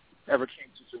ever came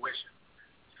to fruition.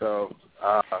 So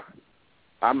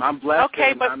I'm blessed,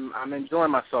 okay, and I'm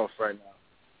enjoying myself right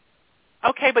now.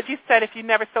 Okay, but you said if you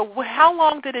never, so how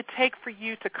long did it take for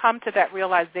you to come to that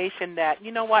realization that,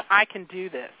 you know what, I can do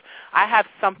this? I have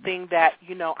something that,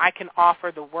 you know, I can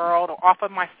offer the world or offer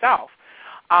myself.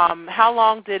 How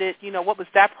long did it, you know, what was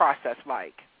that process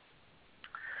like?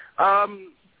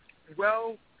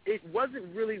 Well, it wasn't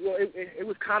really, it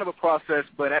was kind of a process,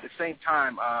 but at the same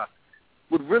time,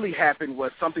 what really happened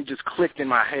was something just clicked in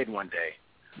my head one day.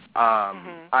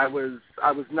 I was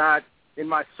not, in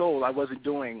my soul, I wasn't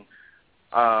doing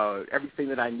everything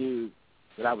that I knew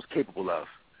that I was capable of.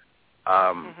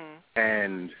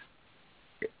 And,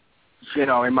 you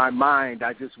know, in my mind,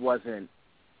 I just wasn't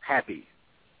happy.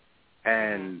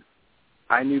 And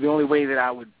I knew the only way that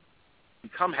I would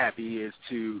become happy is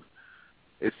to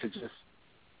just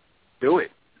do it,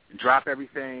 drop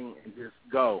everything and just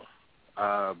go.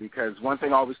 because one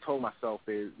thing I always told myself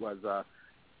was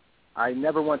I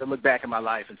never wanted to look back in my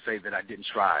life and say that I didn't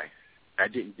try, I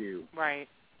didn't do. Right.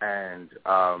 And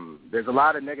there's a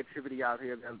lot of negativity out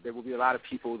here. There will be a lot of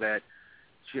people that,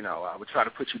 would try to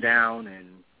put you down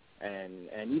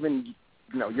and even,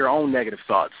 your own negative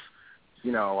thoughts.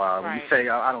 When you say,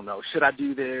 I don't know, should I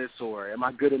do this or am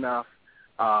I good enough?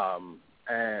 But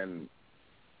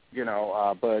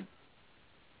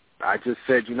I just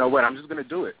said, you know what, I'm just going to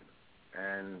do it.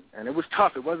 And it was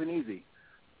tough. It wasn't easy.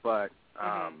 But,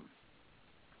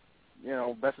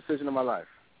 best decision of my life.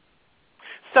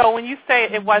 So when you say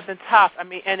it wasn't tough,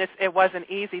 and it wasn't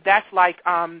easy, that's like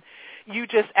you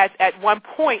just at one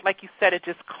point, like you said, it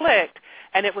just clicked,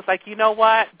 and it was like, you know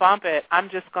what, bump it. I'm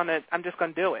just gonna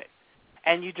do it,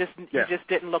 and you just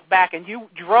didn't look back, and you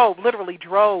literally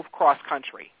drove cross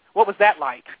country. What was that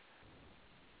like?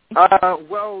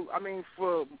 Well,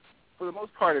 for the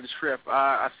most part of the trip,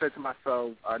 I said to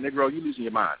myself, Negro, you losing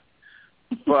your mind,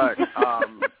 but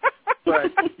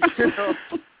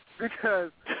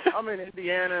because I'm in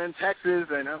Indiana and Texas,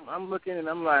 and I'm looking, and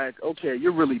I'm like, okay,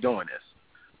 you're really doing this.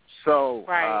 So,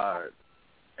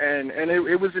 and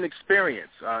it was an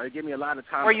experience. It gave me a lot of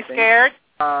time. Were you scared?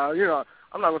 I'm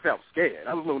not gonna say I'm scared.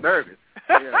 I'm a little nervous,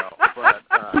 but I'm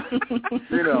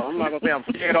not gonna say I'm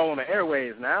scared all on the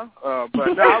airwaves now.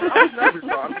 But no, I was nervous.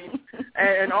 So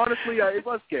and honestly, it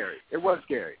was scary. It was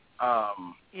scary.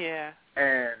 Yeah.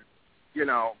 And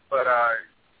but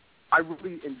I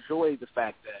really enjoyed the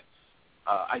fact that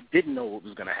I didn't know what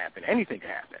was going to happen. Anything could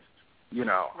happen,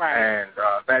 Right.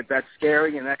 And that's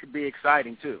scary, and that could be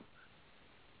exciting too.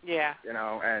 Yeah.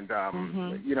 And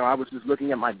I was just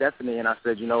looking at my destiny, and I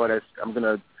said, you know what, I'm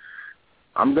gonna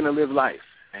live life,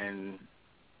 and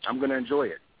I'm gonna enjoy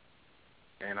it,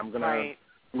 and I'm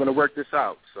gonna work this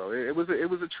out. So it was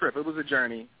a trip, it was a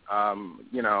journey,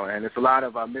 and it's a lot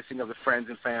of missing of the friends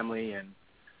and family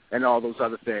and all those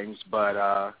other things, but.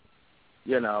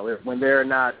 When there are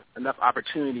not enough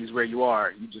opportunities where you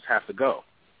are, you just have to go.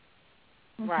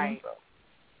 Right.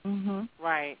 Mm-hmm.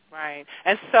 Right.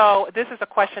 And so this is a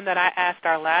question that I asked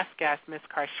our last guest, Ms.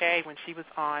 Carche, when she was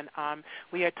on.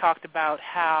 We had talked about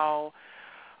how,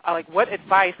 what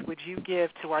advice would you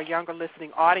give to our younger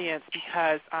listening audience?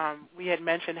 Because we had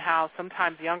mentioned how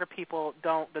sometimes the younger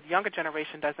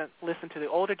generation doesn't listen to the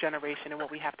older generation and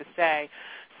what we have to say.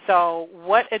 So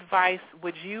what advice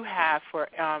would you have for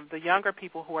the younger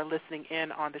people who are listening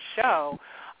in on the show?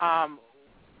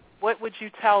 What would you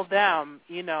tell them,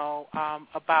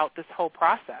 about this whole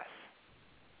process?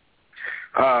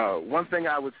 One thing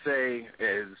I would say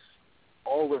is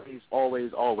always,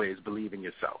 always, always believe in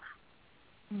yourself.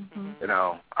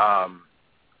 Mm-hmm.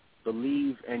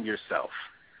 Believe in yourself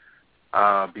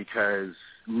because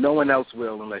no one else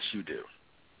will unless you do.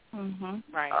 Mm-hmm.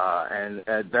 Right. And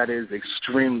that is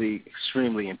extremely,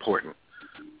 extremely important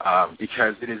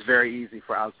because it is very easy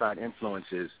for outside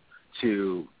influences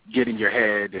to get in your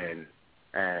head, and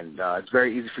it's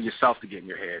very easy for yourself to get in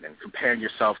your head and comparing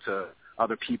yourself to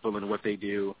other people and what they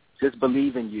do. Just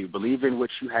believe in you. Believe in what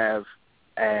you have,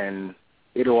 and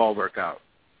it'll all work out.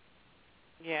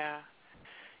 Yeah.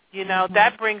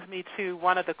 That brings me to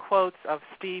one of the quotes of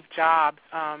Steve Jobs,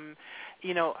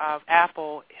 of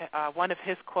Apple, one of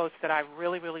his quotes that I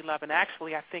really, really love. And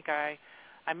actually, I think I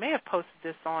may have posted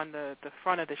this on the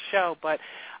front of the show, but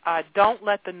don't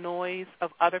let the noise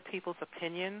of other people's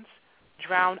opinions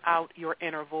drown out your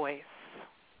inner voice.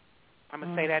 I'm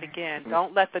going to say that again.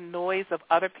 Don't let the noise of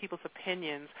other people's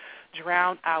opinions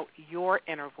drown out your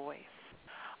inner voice.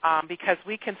 Because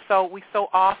we so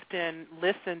often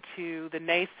listen to the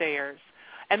naysayers,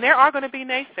 and there are going to be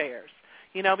naysayers,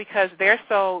 because they're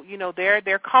so,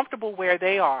 they're comfortable where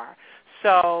they are,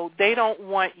 so they don't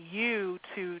want you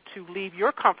to leave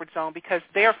your comfort zone because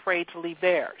they're afraid to leave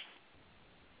theirs.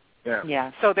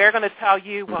 Yeah. So they're going to tell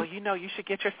you, well, you should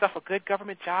get yourself a good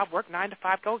government job, work 9 to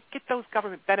 5, go get those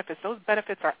government benefits. Those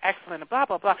benefits are excellent, and blah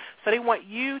blah blah. So they want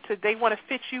to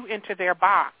fit you into their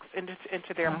box,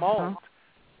 into their mold.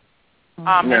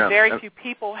 And very few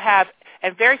people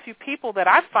that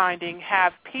I'm finding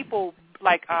have people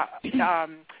like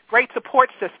great support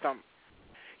system,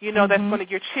 that's going to,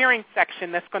 your cheering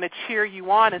section that's going to cheer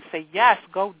you on and say, yes,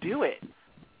 go do it.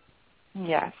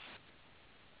 Yes.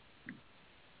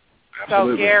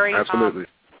 Absolutely. So Gary, absolutely.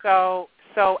 So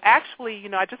actually,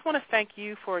 I just want to thank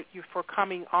you for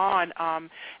coming on.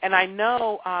 And I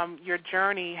know your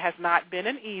journey has not been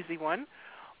an easy one.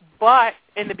 But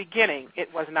in the beginning,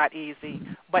 it was not easy.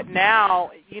 But now,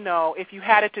 if you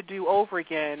had it to do over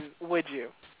again, would you?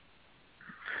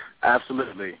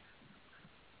 Absolutely.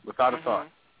 Without a thought,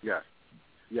 yes.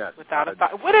 Yes. Without a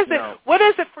thought. What is it? What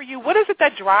is it for you? What is it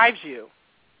that drives you?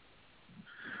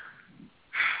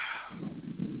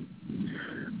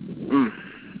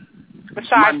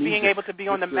 Besides being able to be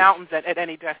on the mountains at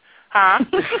any day, huh?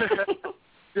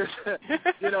 just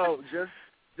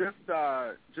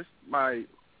my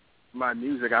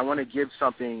music. I want to give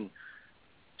something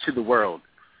to the world,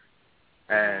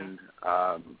 and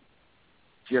I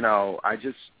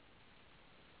just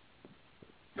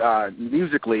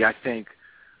musically, I think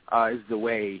is the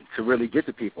way to really get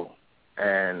to people,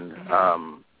 and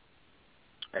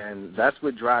that's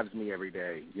what drives me every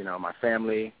day. My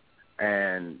family,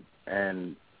 and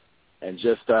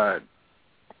just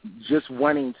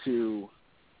wanting to,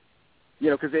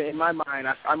 because in my mind,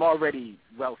 I'm already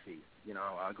wealthy.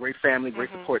 A great family, great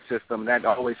support system. That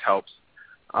always helps.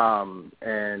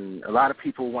 And a lot of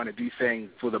people want to do things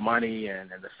for the money and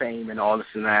the fame and all this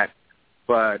and that.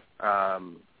 But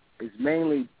it's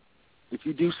mainly, if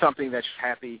you do something that you're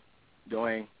happy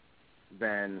doing,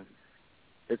 then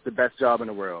it's the best job in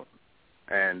the world.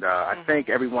 And I think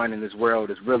everyone in this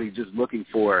world is really just looking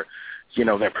for,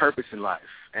 their purpose in life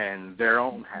and their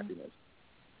own happiness.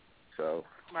 So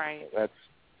that's,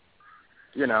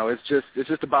 it's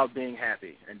just about being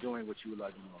happy and doing what you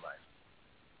love in your life.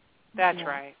 That's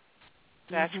right.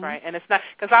 That's right. And it's not,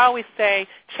 because I always say,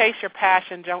 chase your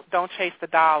passion, don't chase the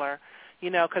dollar,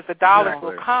 because the dollars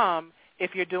will come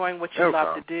if you're doing what you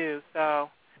love to do. So,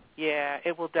 yeah,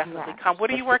 it will definitely come.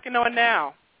 What are you working on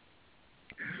now?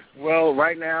 Well,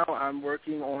 right now I'm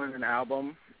working on an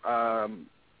album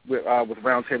with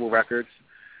Round Table Records.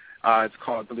 It's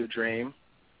called Blue Dream,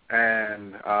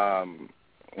 and I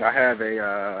have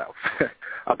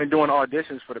I've been doing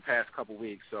auditions for the past couple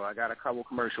weeks, so I got a couple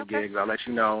commercial gigs. I'll let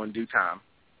you know in due time.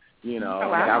 I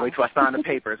gotta wait till I sign the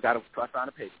papers. I sign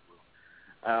the papers.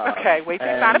 Okay, wait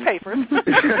till you sign the papers.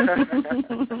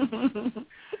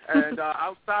 And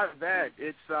outside of that,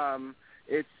 it's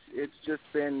just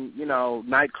been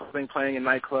nightclubbing, playing in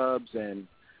nightclubs,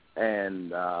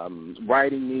 and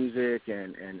writing music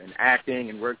and acting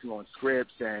and working on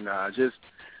scripts and just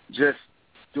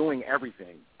doing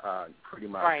everything pretty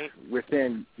much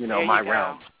within my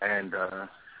realm, and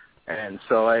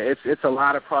so it's a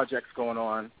lot of projects going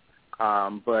on,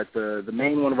 but the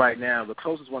main one right now, the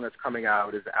closest one that's coming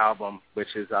out, is the album,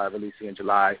 which is releasing in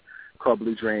July, called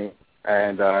Blue Dream,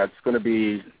 and it's going to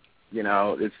be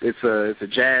it's a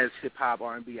jazz, hip hop,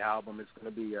 R&B album. It's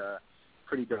going to be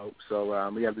pretty dope.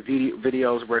 So we have the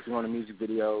videos, working on the music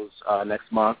videos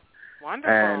next month.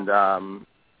 Wonderful. And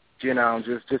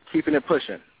just keeping it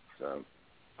pushing. So.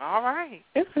 All right.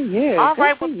 Good for you. All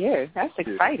right. Good for you. That's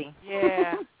exciting.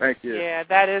 Yeah. Thank you. Yeah,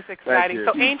 that is exciting.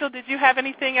 So, Angel, did you have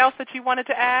anything else that you wanted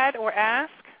to add or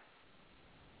ask?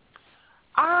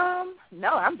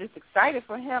 No, I'm just excited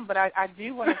for him, but I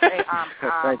do want to say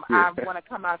I want to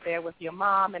come out there with your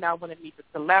mom, and I want to meet the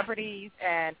celebrities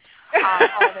and all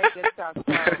that good stuff.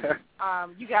 So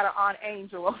you got an Aunt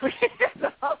Angel over here.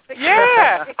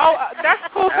 Yeah. Oh, that's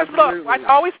cool. Because look, I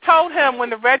always told him when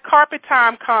the red carpet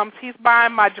time comes, he's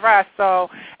buying my dress. So,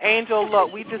 Angel,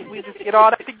 look, we just get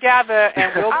all that together,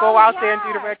 and we'll go out there and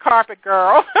do the red carpet,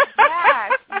 girl.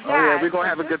 Yes. Oh yeah, we're gonna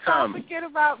have a good time. Don't forget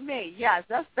about me. Yes,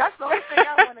 that's the only thing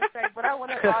I want to say. But I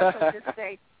want to also just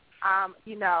say, I'm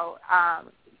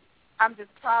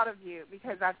just proud of you,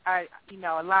 because I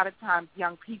a lot of times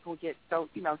young people get so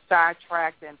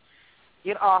sidetracked and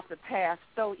get off the path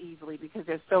so easily because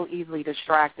they're so easily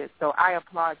distracted. So I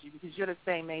applaud you, because you're the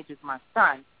same age as my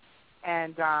son,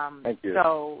 and Thank you.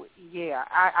 So yeah,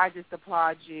 I just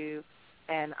applaud you.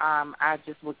 And I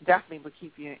just definitely will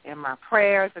keep you in my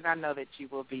prayers, and I know that you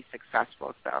will be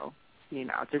successful. So,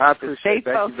 just stay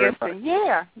focused.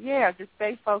 And just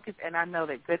stay focused, and I know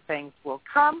that good things will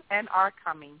come and are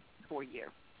coming for you.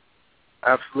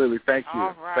 Absolutely. Thank you.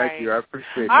 All right. Thank you. I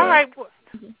appreciate that. All right.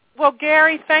 Well,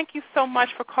 Gary, thank you so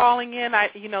much for calling in.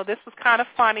 This was kind of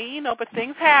funny, but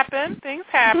things happen. Things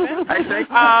happen.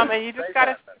 And you just got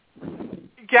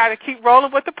to keep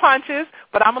rolling with the punches,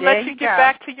 but I'm going to let you get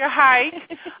back to your hike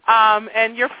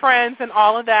and your friends and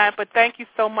all of that. But thank you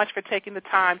so much for taking the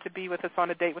time to be with us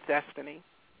on A Date with Destiny.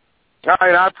 All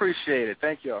right, I appreciate it.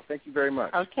 Thank you all. Thank you very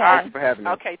much. Okay. Thank you for having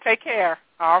me. Okay, take care.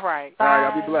 All right. Bye. All right,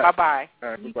 I'll be blessed. Bye-bye. All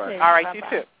right, bye-bye. All right, Bye-bye.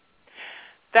 you too.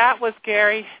 That was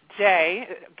Gary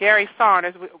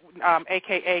Saunders,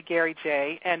 a.k.a. Gary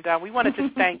J., and we want to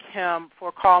just thank him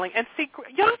for calling. And see,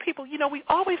 young people, we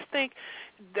always think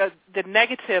the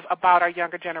negative about our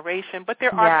younger generation, but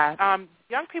there are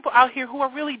young people out here who are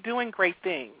really doing great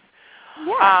things.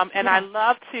 And I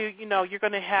love to, you're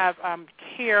going to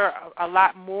hear a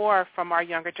lot more from our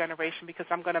younger generation, because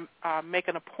I'm going to make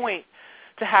it a point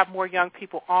to have more young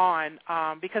people on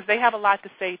because they have a lot to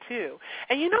say too.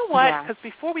 And you know what? Because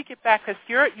before we get back, because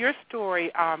your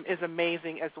story is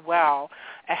amazing as well,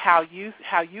 at how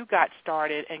you got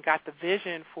started and got the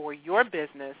vision for your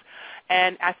business.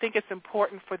 And I think it's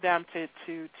important for them to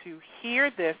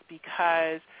hear this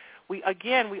because we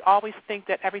always think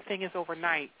that everything is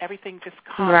overnight. Everything just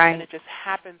comes and it just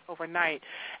happens overnight.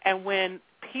 And when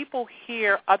people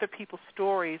hear other people's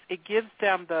stories, it gives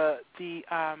them the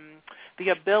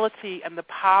ability and the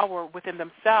power within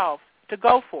themselves to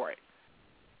go for it.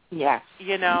 Yes.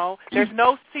 You know, there's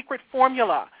no secret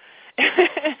formula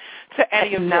to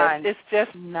any of None. this. It's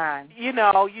just none. You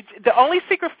know, the only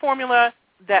secret formula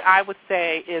that I would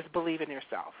say is believe in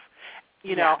yourself.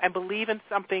 You know, and believe in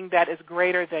something that is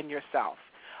greater than yourself.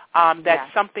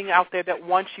 That's something out there that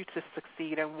wants you to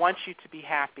succeed and wants you to be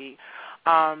happy.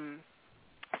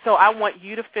 So I want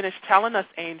you to finish telling us,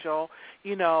 Angel,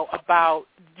 you know, about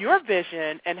your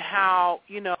vision and how,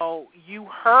 you know, you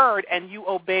heard and you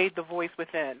obeyed the voice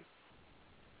within.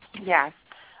 Yes.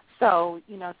 So,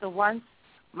 you know, so once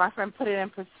my friend put it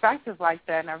in perspective like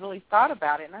that, and I really thought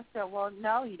about it, and I said, well,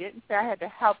 no, he didn't say I had to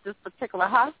help this particular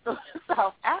hospital in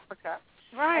South Africa.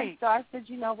 Right. And so I said,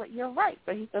 you know what, you're right.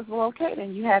 So he says, well, okay,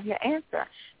 then you have your answer.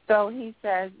 So he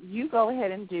says, you go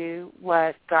ahead and do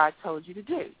what God told you to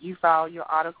do. You file your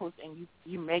articles and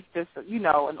you make this, you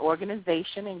know, an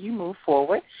organization and you move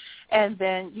forward. And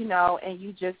then, you know, and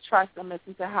you just trust and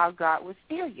listen to how God will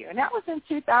steer you. And that was in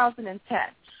 2010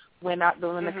 when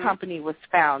the company was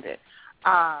founded.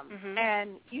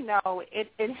 And, you know,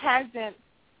 it hasn't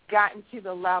gotten to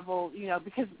the level, you know,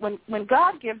 because when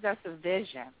God gives us a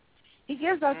vision, he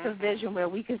gives us a vision where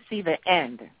we can see the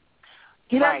end.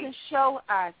 He doesn't show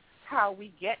us how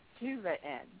we get to the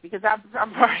end, because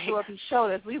I'm pretty sure if he showed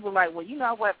us, we were like, well, you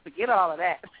know what, forget all of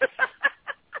that.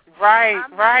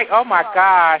 Right. Oh, my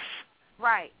gosh.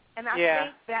 Right. And I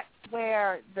think that's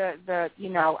where the you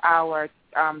know, our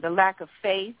the lack of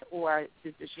faith or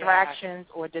the distractions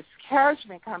or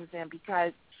discouragement comes in,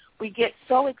 because we get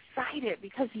so excited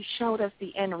because he showed us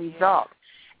the end result.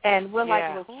 And we're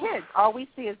like little kids. All we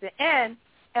see is the end,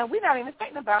 and we're not even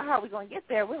thinking about how we're going to get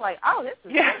there. We're like, oh, this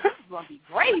is going to be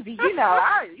gravy, you know.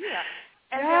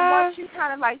 And then once you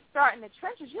kind of like start in the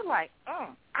trenches, you're like,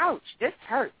 ouch, this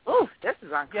hurts. Ooh, this is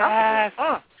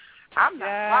uncomfortable. I'm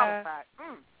not qualified.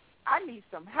 I need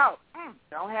some help.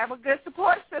 Don't have a good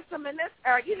support system in this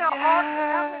area. You know,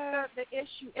 whatever the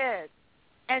issue is.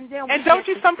 And don't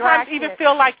you sometimes even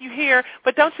feel like you hear?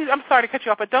 But don't you? I'm sorry to cut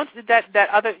you off, but don't that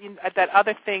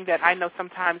other thing that I know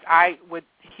sometimes I would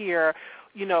hear,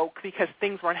 you know, because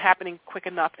things weren't happening quick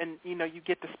enough, and you know, you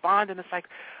get despondent. It's like,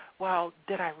 well,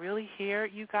 did I really hear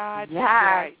you, God?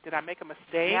 Yes. Did I make a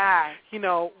mistake? Yes. You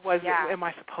know, am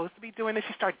I supposed to be doing this?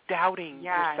 You start doubting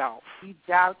yourself. You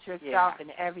doubt yourself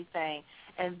and everything,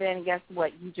 and then guess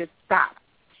what? You just stop.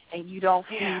 And you don't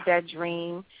feed that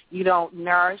dream. You don't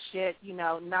nourish it, you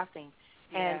know, nothing.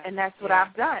 And that's what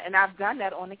I've done. And I've done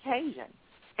that on occasion.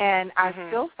 And I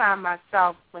still find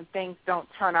myself, when things don't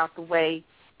turn out the way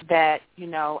that, you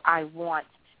know, I want,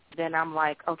 then I'm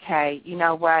like, okay, you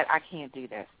know what, I can't do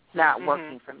this. It's not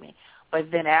working for me. But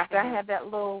then after I have that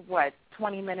little,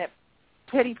 20-minute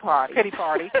pity party. I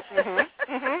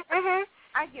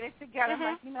get it together. I'm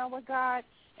like, you know what, God,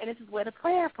 and this is where the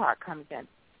prayer part comes in.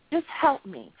 Just help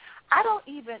me. I don't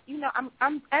even, you know,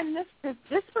 I'm in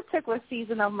this particular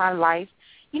season of my life.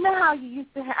 You know how I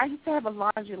used to have a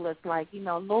laundry list, like, you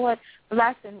know, Lord,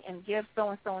 bless and give so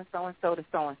and so and so and so to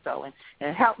so and so,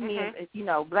 and help me, you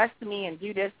know, bless me and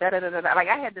do this, da da da da. Like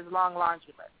I had this long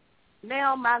laundry list.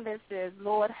 Now my list is,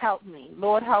 Lord, help me.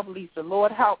 Lord, help Lisa.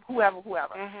 Lord, help whoever,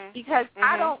 because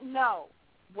I don't know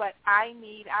what I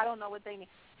need. I don't know what they need.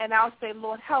 And I'll say,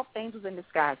 Lord, help angels in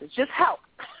disguises. Just help.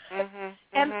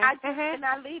 And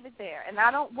I leave it there. And I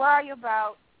don't worry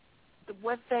about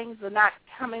what things are not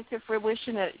coming to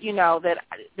fruition, you know,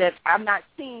 that I'm not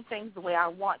seeing things the way I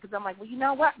want. Because I'm like, well, you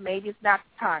know what? Maybe it's not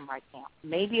the time right now.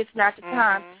 Maybe it's not the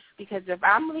time, because if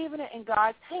I'm leaving it in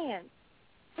God's hands,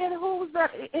 then who's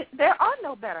better? There are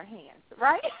no better hands,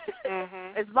 right?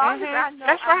 As long as I know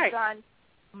I've done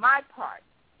my part,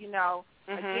 you know.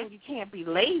 Again, you can't be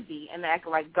lazy and act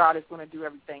like God is going to do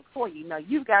everything for you. No,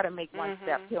 you've got to make one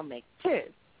step. He'll make two,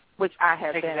 which I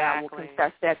have been. I will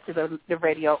confess that to the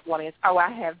radio audience. Oh, I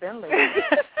have been lazy.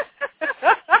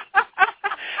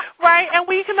 Right, and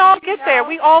we can all get there.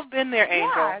 We all been there,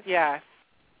 Angel. Yes.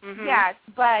 Yes,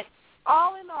 but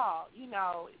all in all, you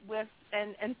know,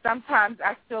 and sometimes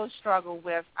I still struggle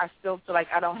with, I still feel like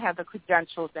I don't have the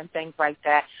credentials and things like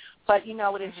that. But, you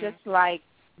know, it is just like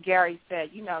Gary said,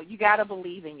 you know, you got to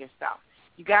believe in yourself.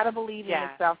 You got to believe in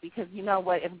yourself, because you know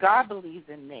what? If God believes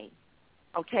in me,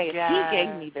 okay, if He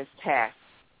gave me this task,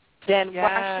 then why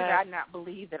should I not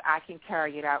believe that I can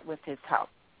carry it out with His help?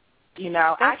 You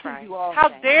know, That's I can right. do all How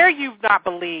things. dare you not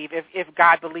believe if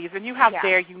God believes in you? How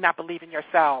dare you not believe in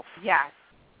yourself? Yes.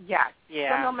 Yeah.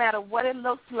 So no matter what it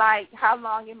looks like, how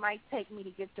long it might take me to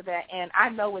get to that end, I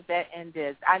know what that end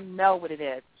is. I know what it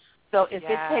is. So if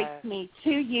it takes me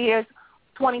 2 years,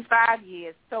 25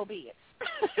 years, so be it.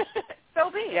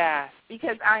 So be it. Yeah.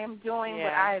 Because I am doing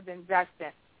what I have been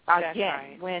destined.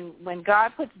 Again, when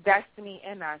God puts destiny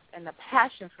in us and the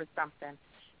passion for something,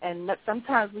 and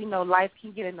sometimes we know life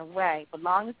can get in the way, but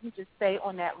long as we just stay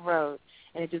on that road,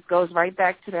 and it just goes right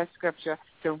back to that scripture,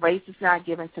 the race is not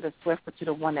given to the swift, but to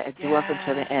the one that endures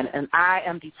until the end. And I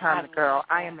am determined, girl.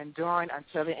 I am enduring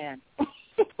until the end.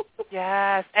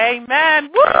 Yes. Amen.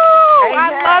 Woo! Amen.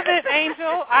 I love it,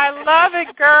 Angel. I love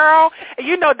it, girl. And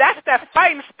you know, that's that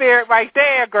fighting spirit right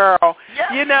there, girl.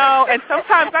 Yes. You know, and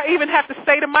sometimes I even have to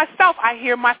say to myself, I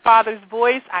hear my father's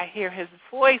voice. I hear his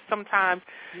voice sometimes,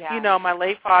 you know, my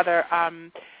late father.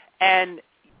 And,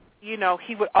 you know,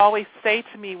 he would always say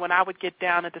to me when I would get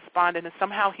down and despondent, and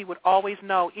somehow he would always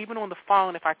know, even on the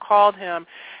phone, if I called him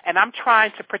and I'm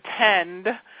trying to pretend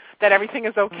that everything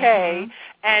is okay,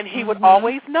 and he would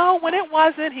always know when it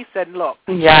wasn't. He said, look,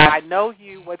 I know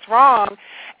you, what's wrong?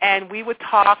 And we would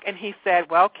talk, and he said,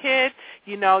 well, kid,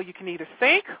 you know, you can either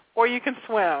sink or you can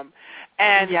swim,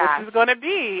 and which is going to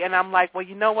be? And I'm like, well,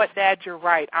 you know what, Dad, you're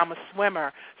right. I'm a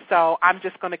swimmer, so I'm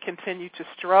just going to continue to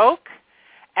stroke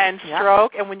and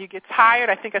stroke, and when you get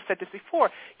tired, I think I said this before,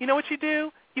 you know what you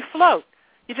do? You float.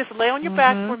 You just lay on your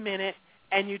back for a minute,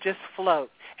 and you just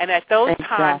float. And at those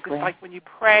times, it's like when you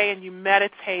pray and you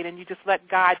meditate and you just let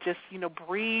God just, you know,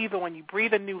 breathe on you,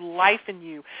 breathe a new life in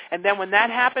you. And then when that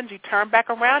happens, you turn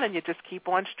back around and you just keep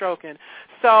on stroking.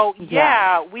 So,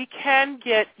 we can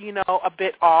get, you know, a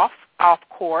bit off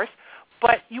course,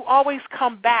 but you always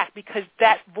come back because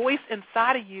that voice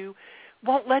inside of you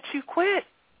won't let you quit.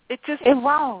 It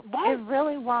won't. It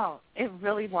really won't. It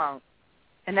really won't.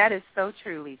 And that is so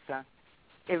true, Lisa.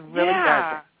 It really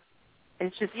doesn't.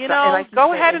 It's just, you know, like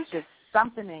go ahead and just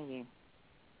something in you.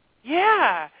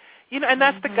 Yeah. You know, and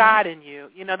that's the God in you.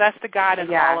 You know, that's the God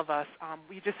in all of us.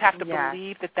 We just have to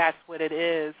believe that that's what it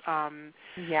is.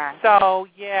 So,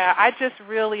 I just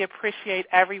really appreciate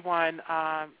everyone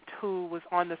who was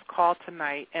on this call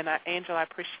tonight. And, Angel, I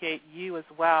appreciate you as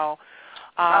well.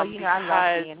 I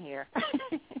love being here.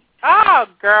 Oh,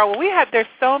 girl, there's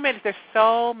so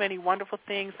many wonderful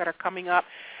things that are coming up.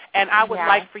 And I would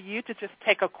like for you to just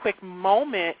take a quick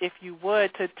moment, if you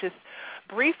would, to just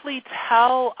briefly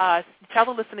tell the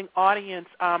listening audience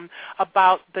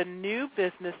about the new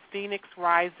business, Phoenix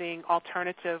Rising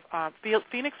Alternative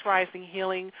Healing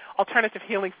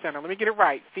Center. Let me get it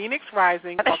right. Phoenix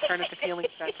Rising Alternative Healing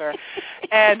Center.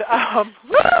 And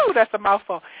that's a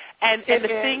mouthful. And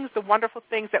the wonderful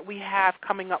things that we have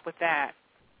coming up with that.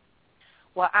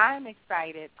 Well, I'm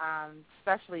excited,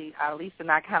 especially Lisa and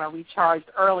I kind of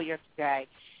recharged earlier today,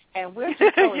 and we're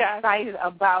just so excited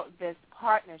about this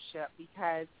partnership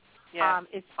because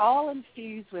it's all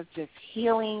infused with just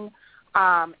healing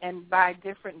and by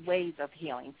different ways of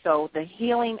healing. So the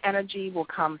healing energy will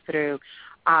come through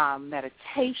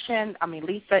meditation. I mean,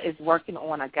 Lisa is working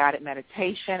on a guided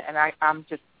meditation, and I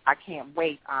can't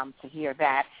wait to hear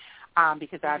that.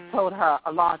 Because I told her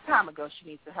a long time ago she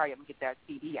needs to hurry up and get that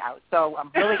CD out. So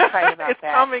I'm really excited about that. It's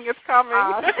coming.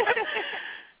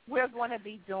 We're going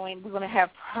to have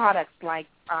products like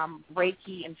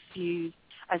Reiki-infused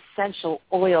essential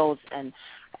oils and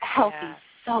healthy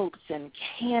soaps and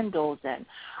candles. And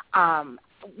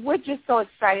we're just so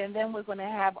excited. And then we're going to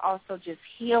have also just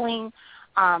healing,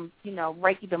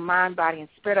 Reiki, the mind, body, and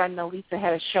spirit. I know Lisa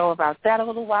had a show about that a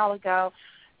little while ago.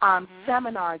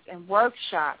 Seminars and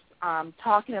workshops.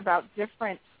 Talking about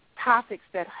different topics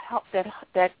that help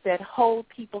that hold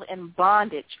people in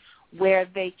bondage, where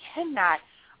they cannot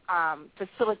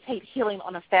facilitate healing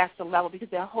on a faster level because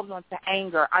they're holding on to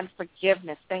anger,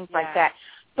 unforgiveness, things like that.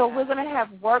 So we're going to have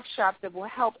workshops that will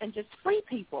help and just free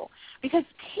people because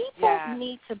people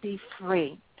need to be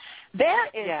free. There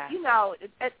is,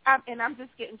 and I'm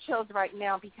just getting chills right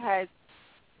now because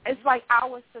it's like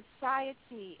our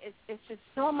society, it's just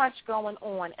so much going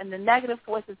on, and the negative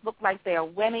forces look like they are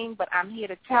winning, but I'm here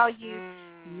to tell you,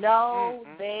 no,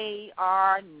 they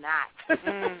are not.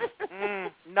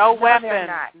 No weapon.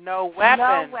 No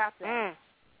weapon.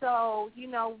 So,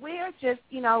 we're just,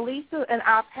 Lisa and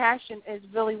our passion is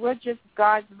really, we're just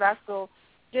God's vessel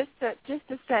just to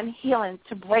send healing,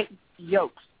 to break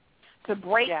yokes, to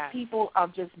break people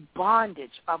of just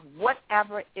bondage, of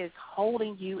whatever is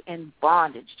holding you in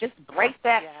bondage. Just break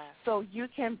that so you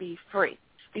can be free.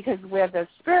 Because where the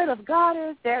Spirit of God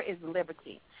is, there is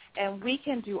liberty. And we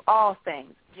can do all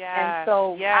things. And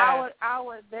so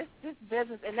our this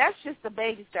business, and that's just the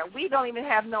baby step. We don't even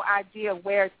have no idea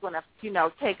where it's going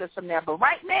to, take us from there. But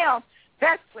right now,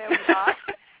 that's where we are.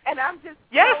 And I'm just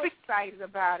so excited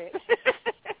about it.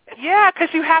 Because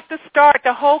you have to start.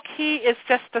 The whole key is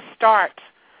just to start.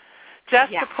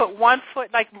 Just to put one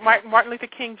foot, like Martin Luther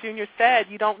King Jr. said,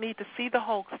 you don't need to see the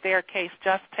whole staircase,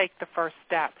 just take the first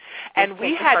step. And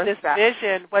we had this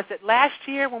vision, was it last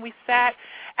year when we sat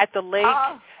at the lake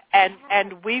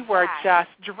and we were just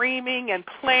dreaming and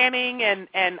planning and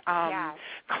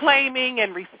claiming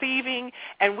and receiving,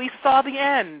 and we saw the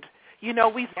end.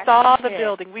 We saw the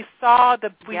building. We saw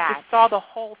just saw the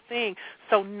whole thing.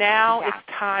 So now it's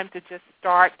time to just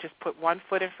start, just put one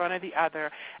foot in front of the other.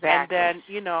 And then,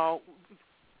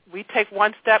 we take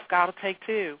one step, God will take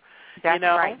two. That's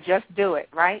right. Just do it,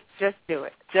 right? Just do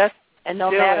it. And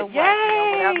no matter what,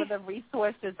 whatever the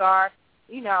resources are,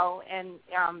 and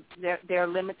there are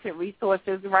limited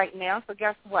resources right now. So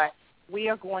guess what? We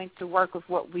are going to work with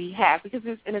what we have, because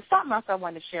it's something else I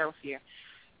wanted to share with you.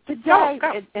 Today,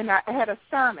 and I had a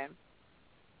sermon,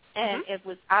 and it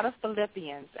was out of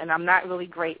Philippians, and I'm not really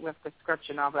great with the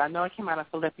scripture now, but I know it came out of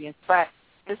Philippians. But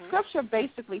the scripture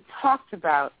basically talked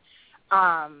about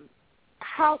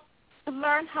how to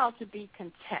learn how to be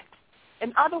content.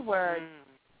 In other words,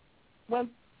 when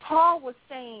Paul was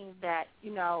saying that,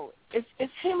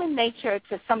 it's human nature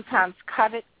to sometimes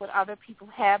covet what other people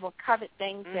have or covet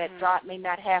things that God may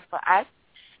not have for us.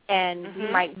 And we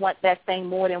might want that thing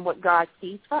more than what God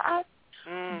sees for us.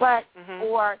 But,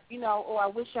 or I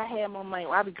wish I had more money.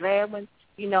 Or I'll be glad when,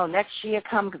 next year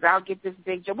comes because I'll get this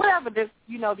big job. Whatever this,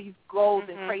 these goals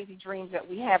and crazy dreams that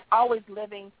we have, always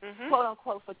living, quote,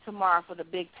 unquote, for tomorrow, for the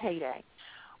big payday.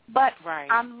 But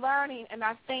I'm learning, and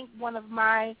I think one of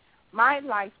my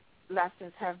life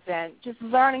lessons have been just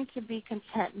learning to be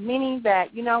content, meaning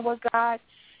that, God,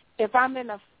 if I'm in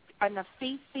a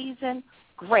feast season,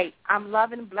 great. I'm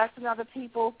loving, blessing other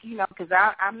people, because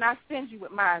I'm not stingy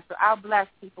with mine, so I'll bless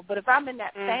people. But if I'm in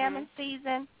that famine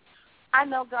season, I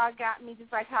know God got me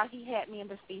just like how he had me in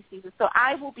the feast season. So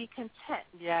I will be content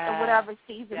in whatever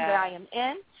season that I am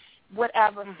in,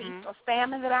 whatever feast or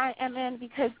famine that I am in,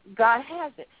 because God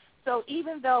has it. So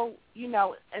even though,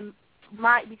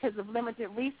 because of limited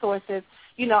resources,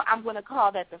 I'm going to call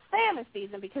that the famine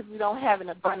season because we don't have an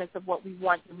abundance of what we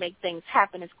want to make things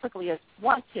happen as quickly as we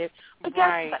want to. But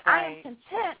guess what? I am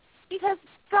content because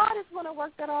God is going to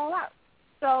work that all out.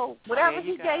 So whatever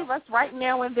he gave us right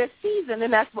now in this season,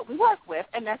 and that's what we work with,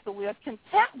 and that's what we're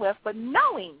content with, but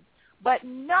knowing,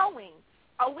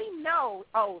 we know,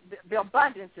 the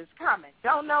abundance is coming.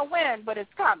 Don't know when, but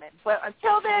it's coming. But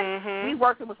until then, we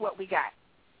working with what we got.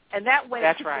 And that way,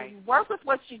 when you work with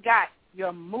what you got,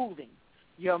 you're moving.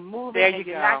 You're moving, and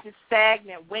you're not just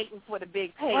stagnant, waiting for the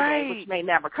big payday, which may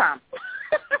never come.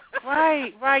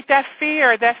 Right. That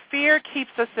fear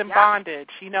keeps us in bondage.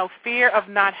 Fear of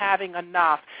not having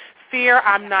enough. Fear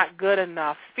I'm not good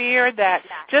enough. Fear that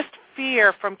just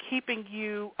fear from keeping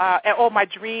you. My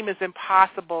dream is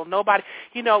impossible. Nobody.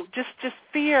 Just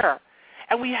fear.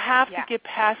 And we have to get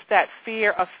past that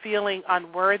fear of feeling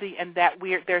unworthy and that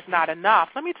there's not enough.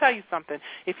 Let me tell you something.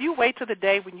 If you wait till the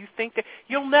day when you think that,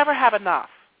 you'll never have enough.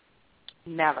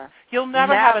 Never. You'll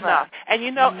never have enough. And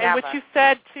and what you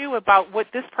said, too, about what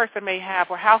this person may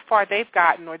have or how far they've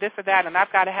gotten or this or that, and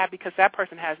I've got to have because that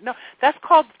person has. No, that's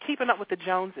called keeping up with the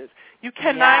Joneses. You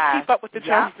cannot keep up with the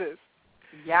Joneses.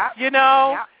 You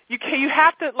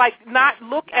have to, not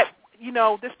look at,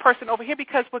 this person over here,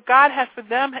 because what God has for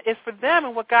them is for them,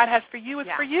 and what God has for you is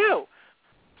for you.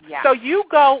 Yeah. So you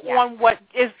go on what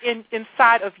is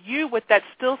inside of you, what that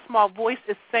still small voice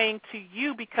is saying to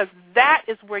you, because that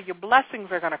is where your blessings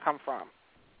are going to come from.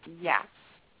 Yes.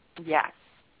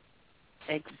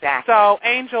 Exactly. So,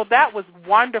 Angel, that was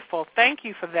wonderful. Thank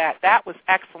you for that. That was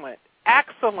excellent.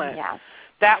 Excellent. Yes.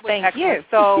 That was Thank excellent. You.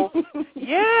 So,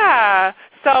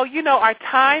 So, our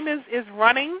time is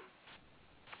running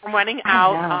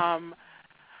out.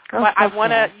 But I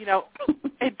want to,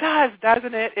 it does,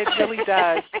 doesn't it? It really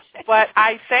does. But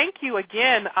I thank you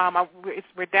again.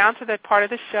 We're down to the part of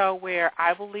the show where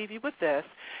I will leave you with this,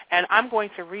 and I'm going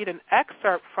to read an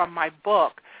excerpt from my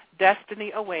book,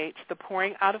 Destiny Awaits, The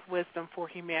Pouring Out of Wisdom for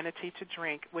Humanity to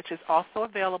Drink, which is also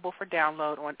available for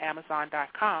download on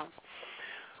Amazon.com.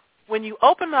 When you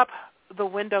open up the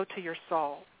window to your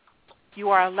soul,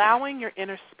 you are allowing your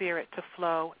inner spirit to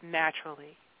flow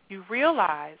naturally. You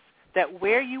realize that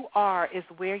where you are is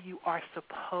where you are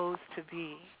supposed to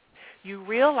be. You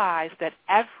realize that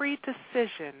every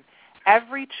decision,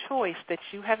 every choice that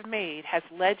you have made has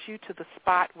led you to the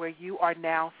spot where you are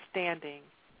now standing,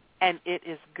 and it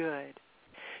is good.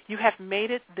 You have made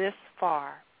it this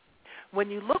far. When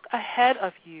you look ahead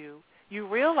of you, you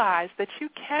realize that you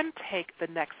can take the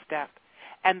next step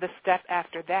and the step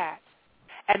after that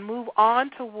and move on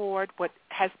toward what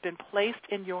has been placed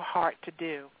in your heart to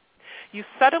do. You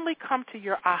suddenly come to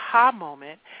your aha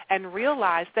moment and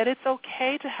realize that it's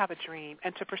okay to have a dream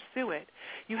and to pursue it.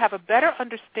 You have a better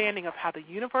understanding of how the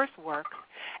universe works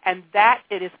and that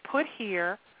it is put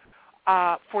here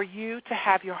for you to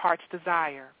have your heart's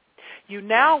desire. You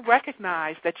now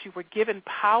recognize that you were given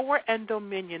power and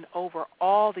dominion over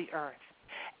all the earth,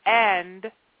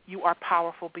 and you are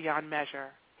powerful beyond measure.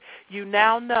 You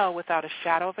now know without a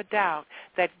shadow of a doubt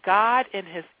that God in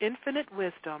his infinite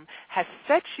wisdom has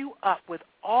set you up with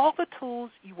all the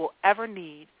tools you will ever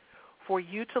need for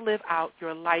you to live out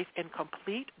your life in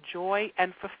complete joy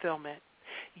and fulfillment.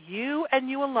 You and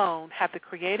you alone have the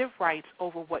creative rights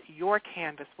over what your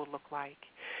canvas will look like.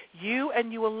 You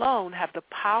and you alone have the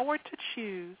power to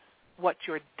choose what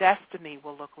your destiny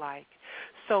will look like.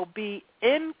 So be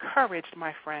encouraged,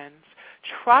 my friends.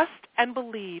 Trust and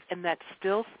believe in that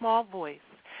still small voice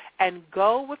and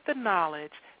go with the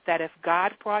knowledge that if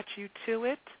God brought you to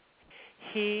it,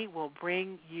 he will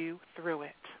bring you through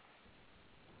it.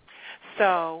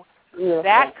 So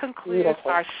that concludes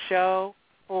our show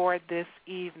for this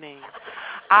evening.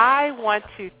 I want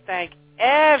to thank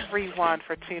everyone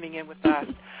for tuning in with us.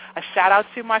 A shout out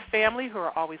to my family who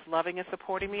are always loving and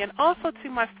supporting me, and also to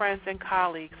my friends and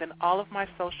colleagues and all of my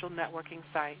social networking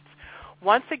sites.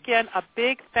 Once again, a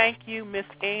big thank you, Miss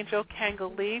Angel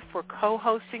Kangalee, for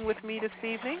co-hosting with me this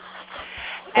evening.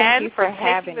 Thank you for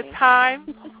having taking the me.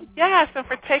 time. Yes, and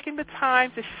for taking the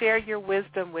time to share your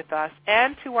wisdom with us.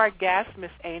 And to our guest,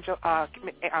 Miss Angel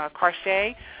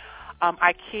Karshay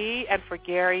Ike, and for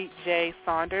Gary J.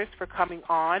 Saunders for coming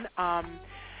on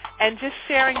and just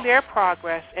sharing their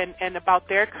progress and about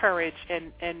their courage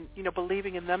and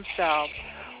believing in themselves.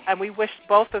 And we wish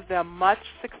both of them much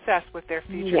success with their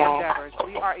future endeavors.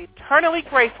 We are eternally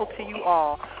grateful to you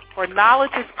all, for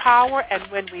knowledge is power, and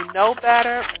when we know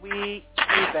better, we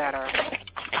do better.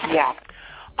 Yeah.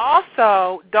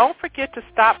 Also, don't forget to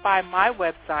stop by my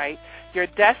website,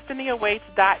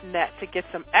 yourdestinyawaits.net, to get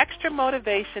some extra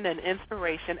motivation and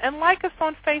inspiration, and like us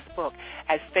on Facebook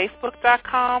at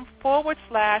facebook.com/A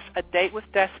Date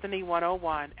with Destiny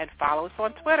 101, and follow us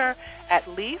on Twitter at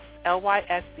Lise,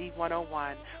 LYSE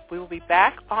 101. We will be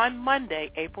back on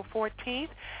Monday, April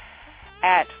 14th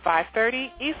at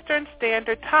 5:30 Eastern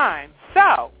Standard Time.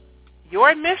 So,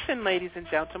 your mission, ladies and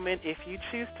gentlemen, if you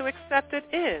choose to accept it,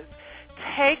 is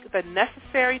take the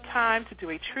necessary time to do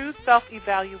a true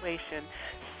self-evaluation.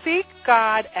 Seek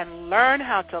God and learn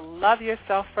how to love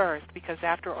yourself first, because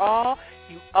after all,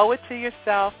 you owe it to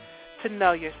yourself to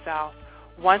know yourself.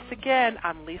 Once again,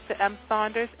 I'm Lisa M.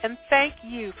 Saunders, and thank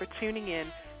you for tuning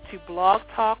in to Blog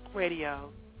Talk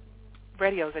Radio's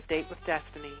A Date with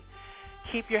Destiny.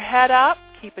 Keep your head up,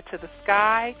 keep it to the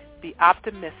sky, be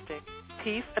optimistic.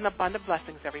 Peace and abundant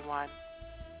blessings, everyone.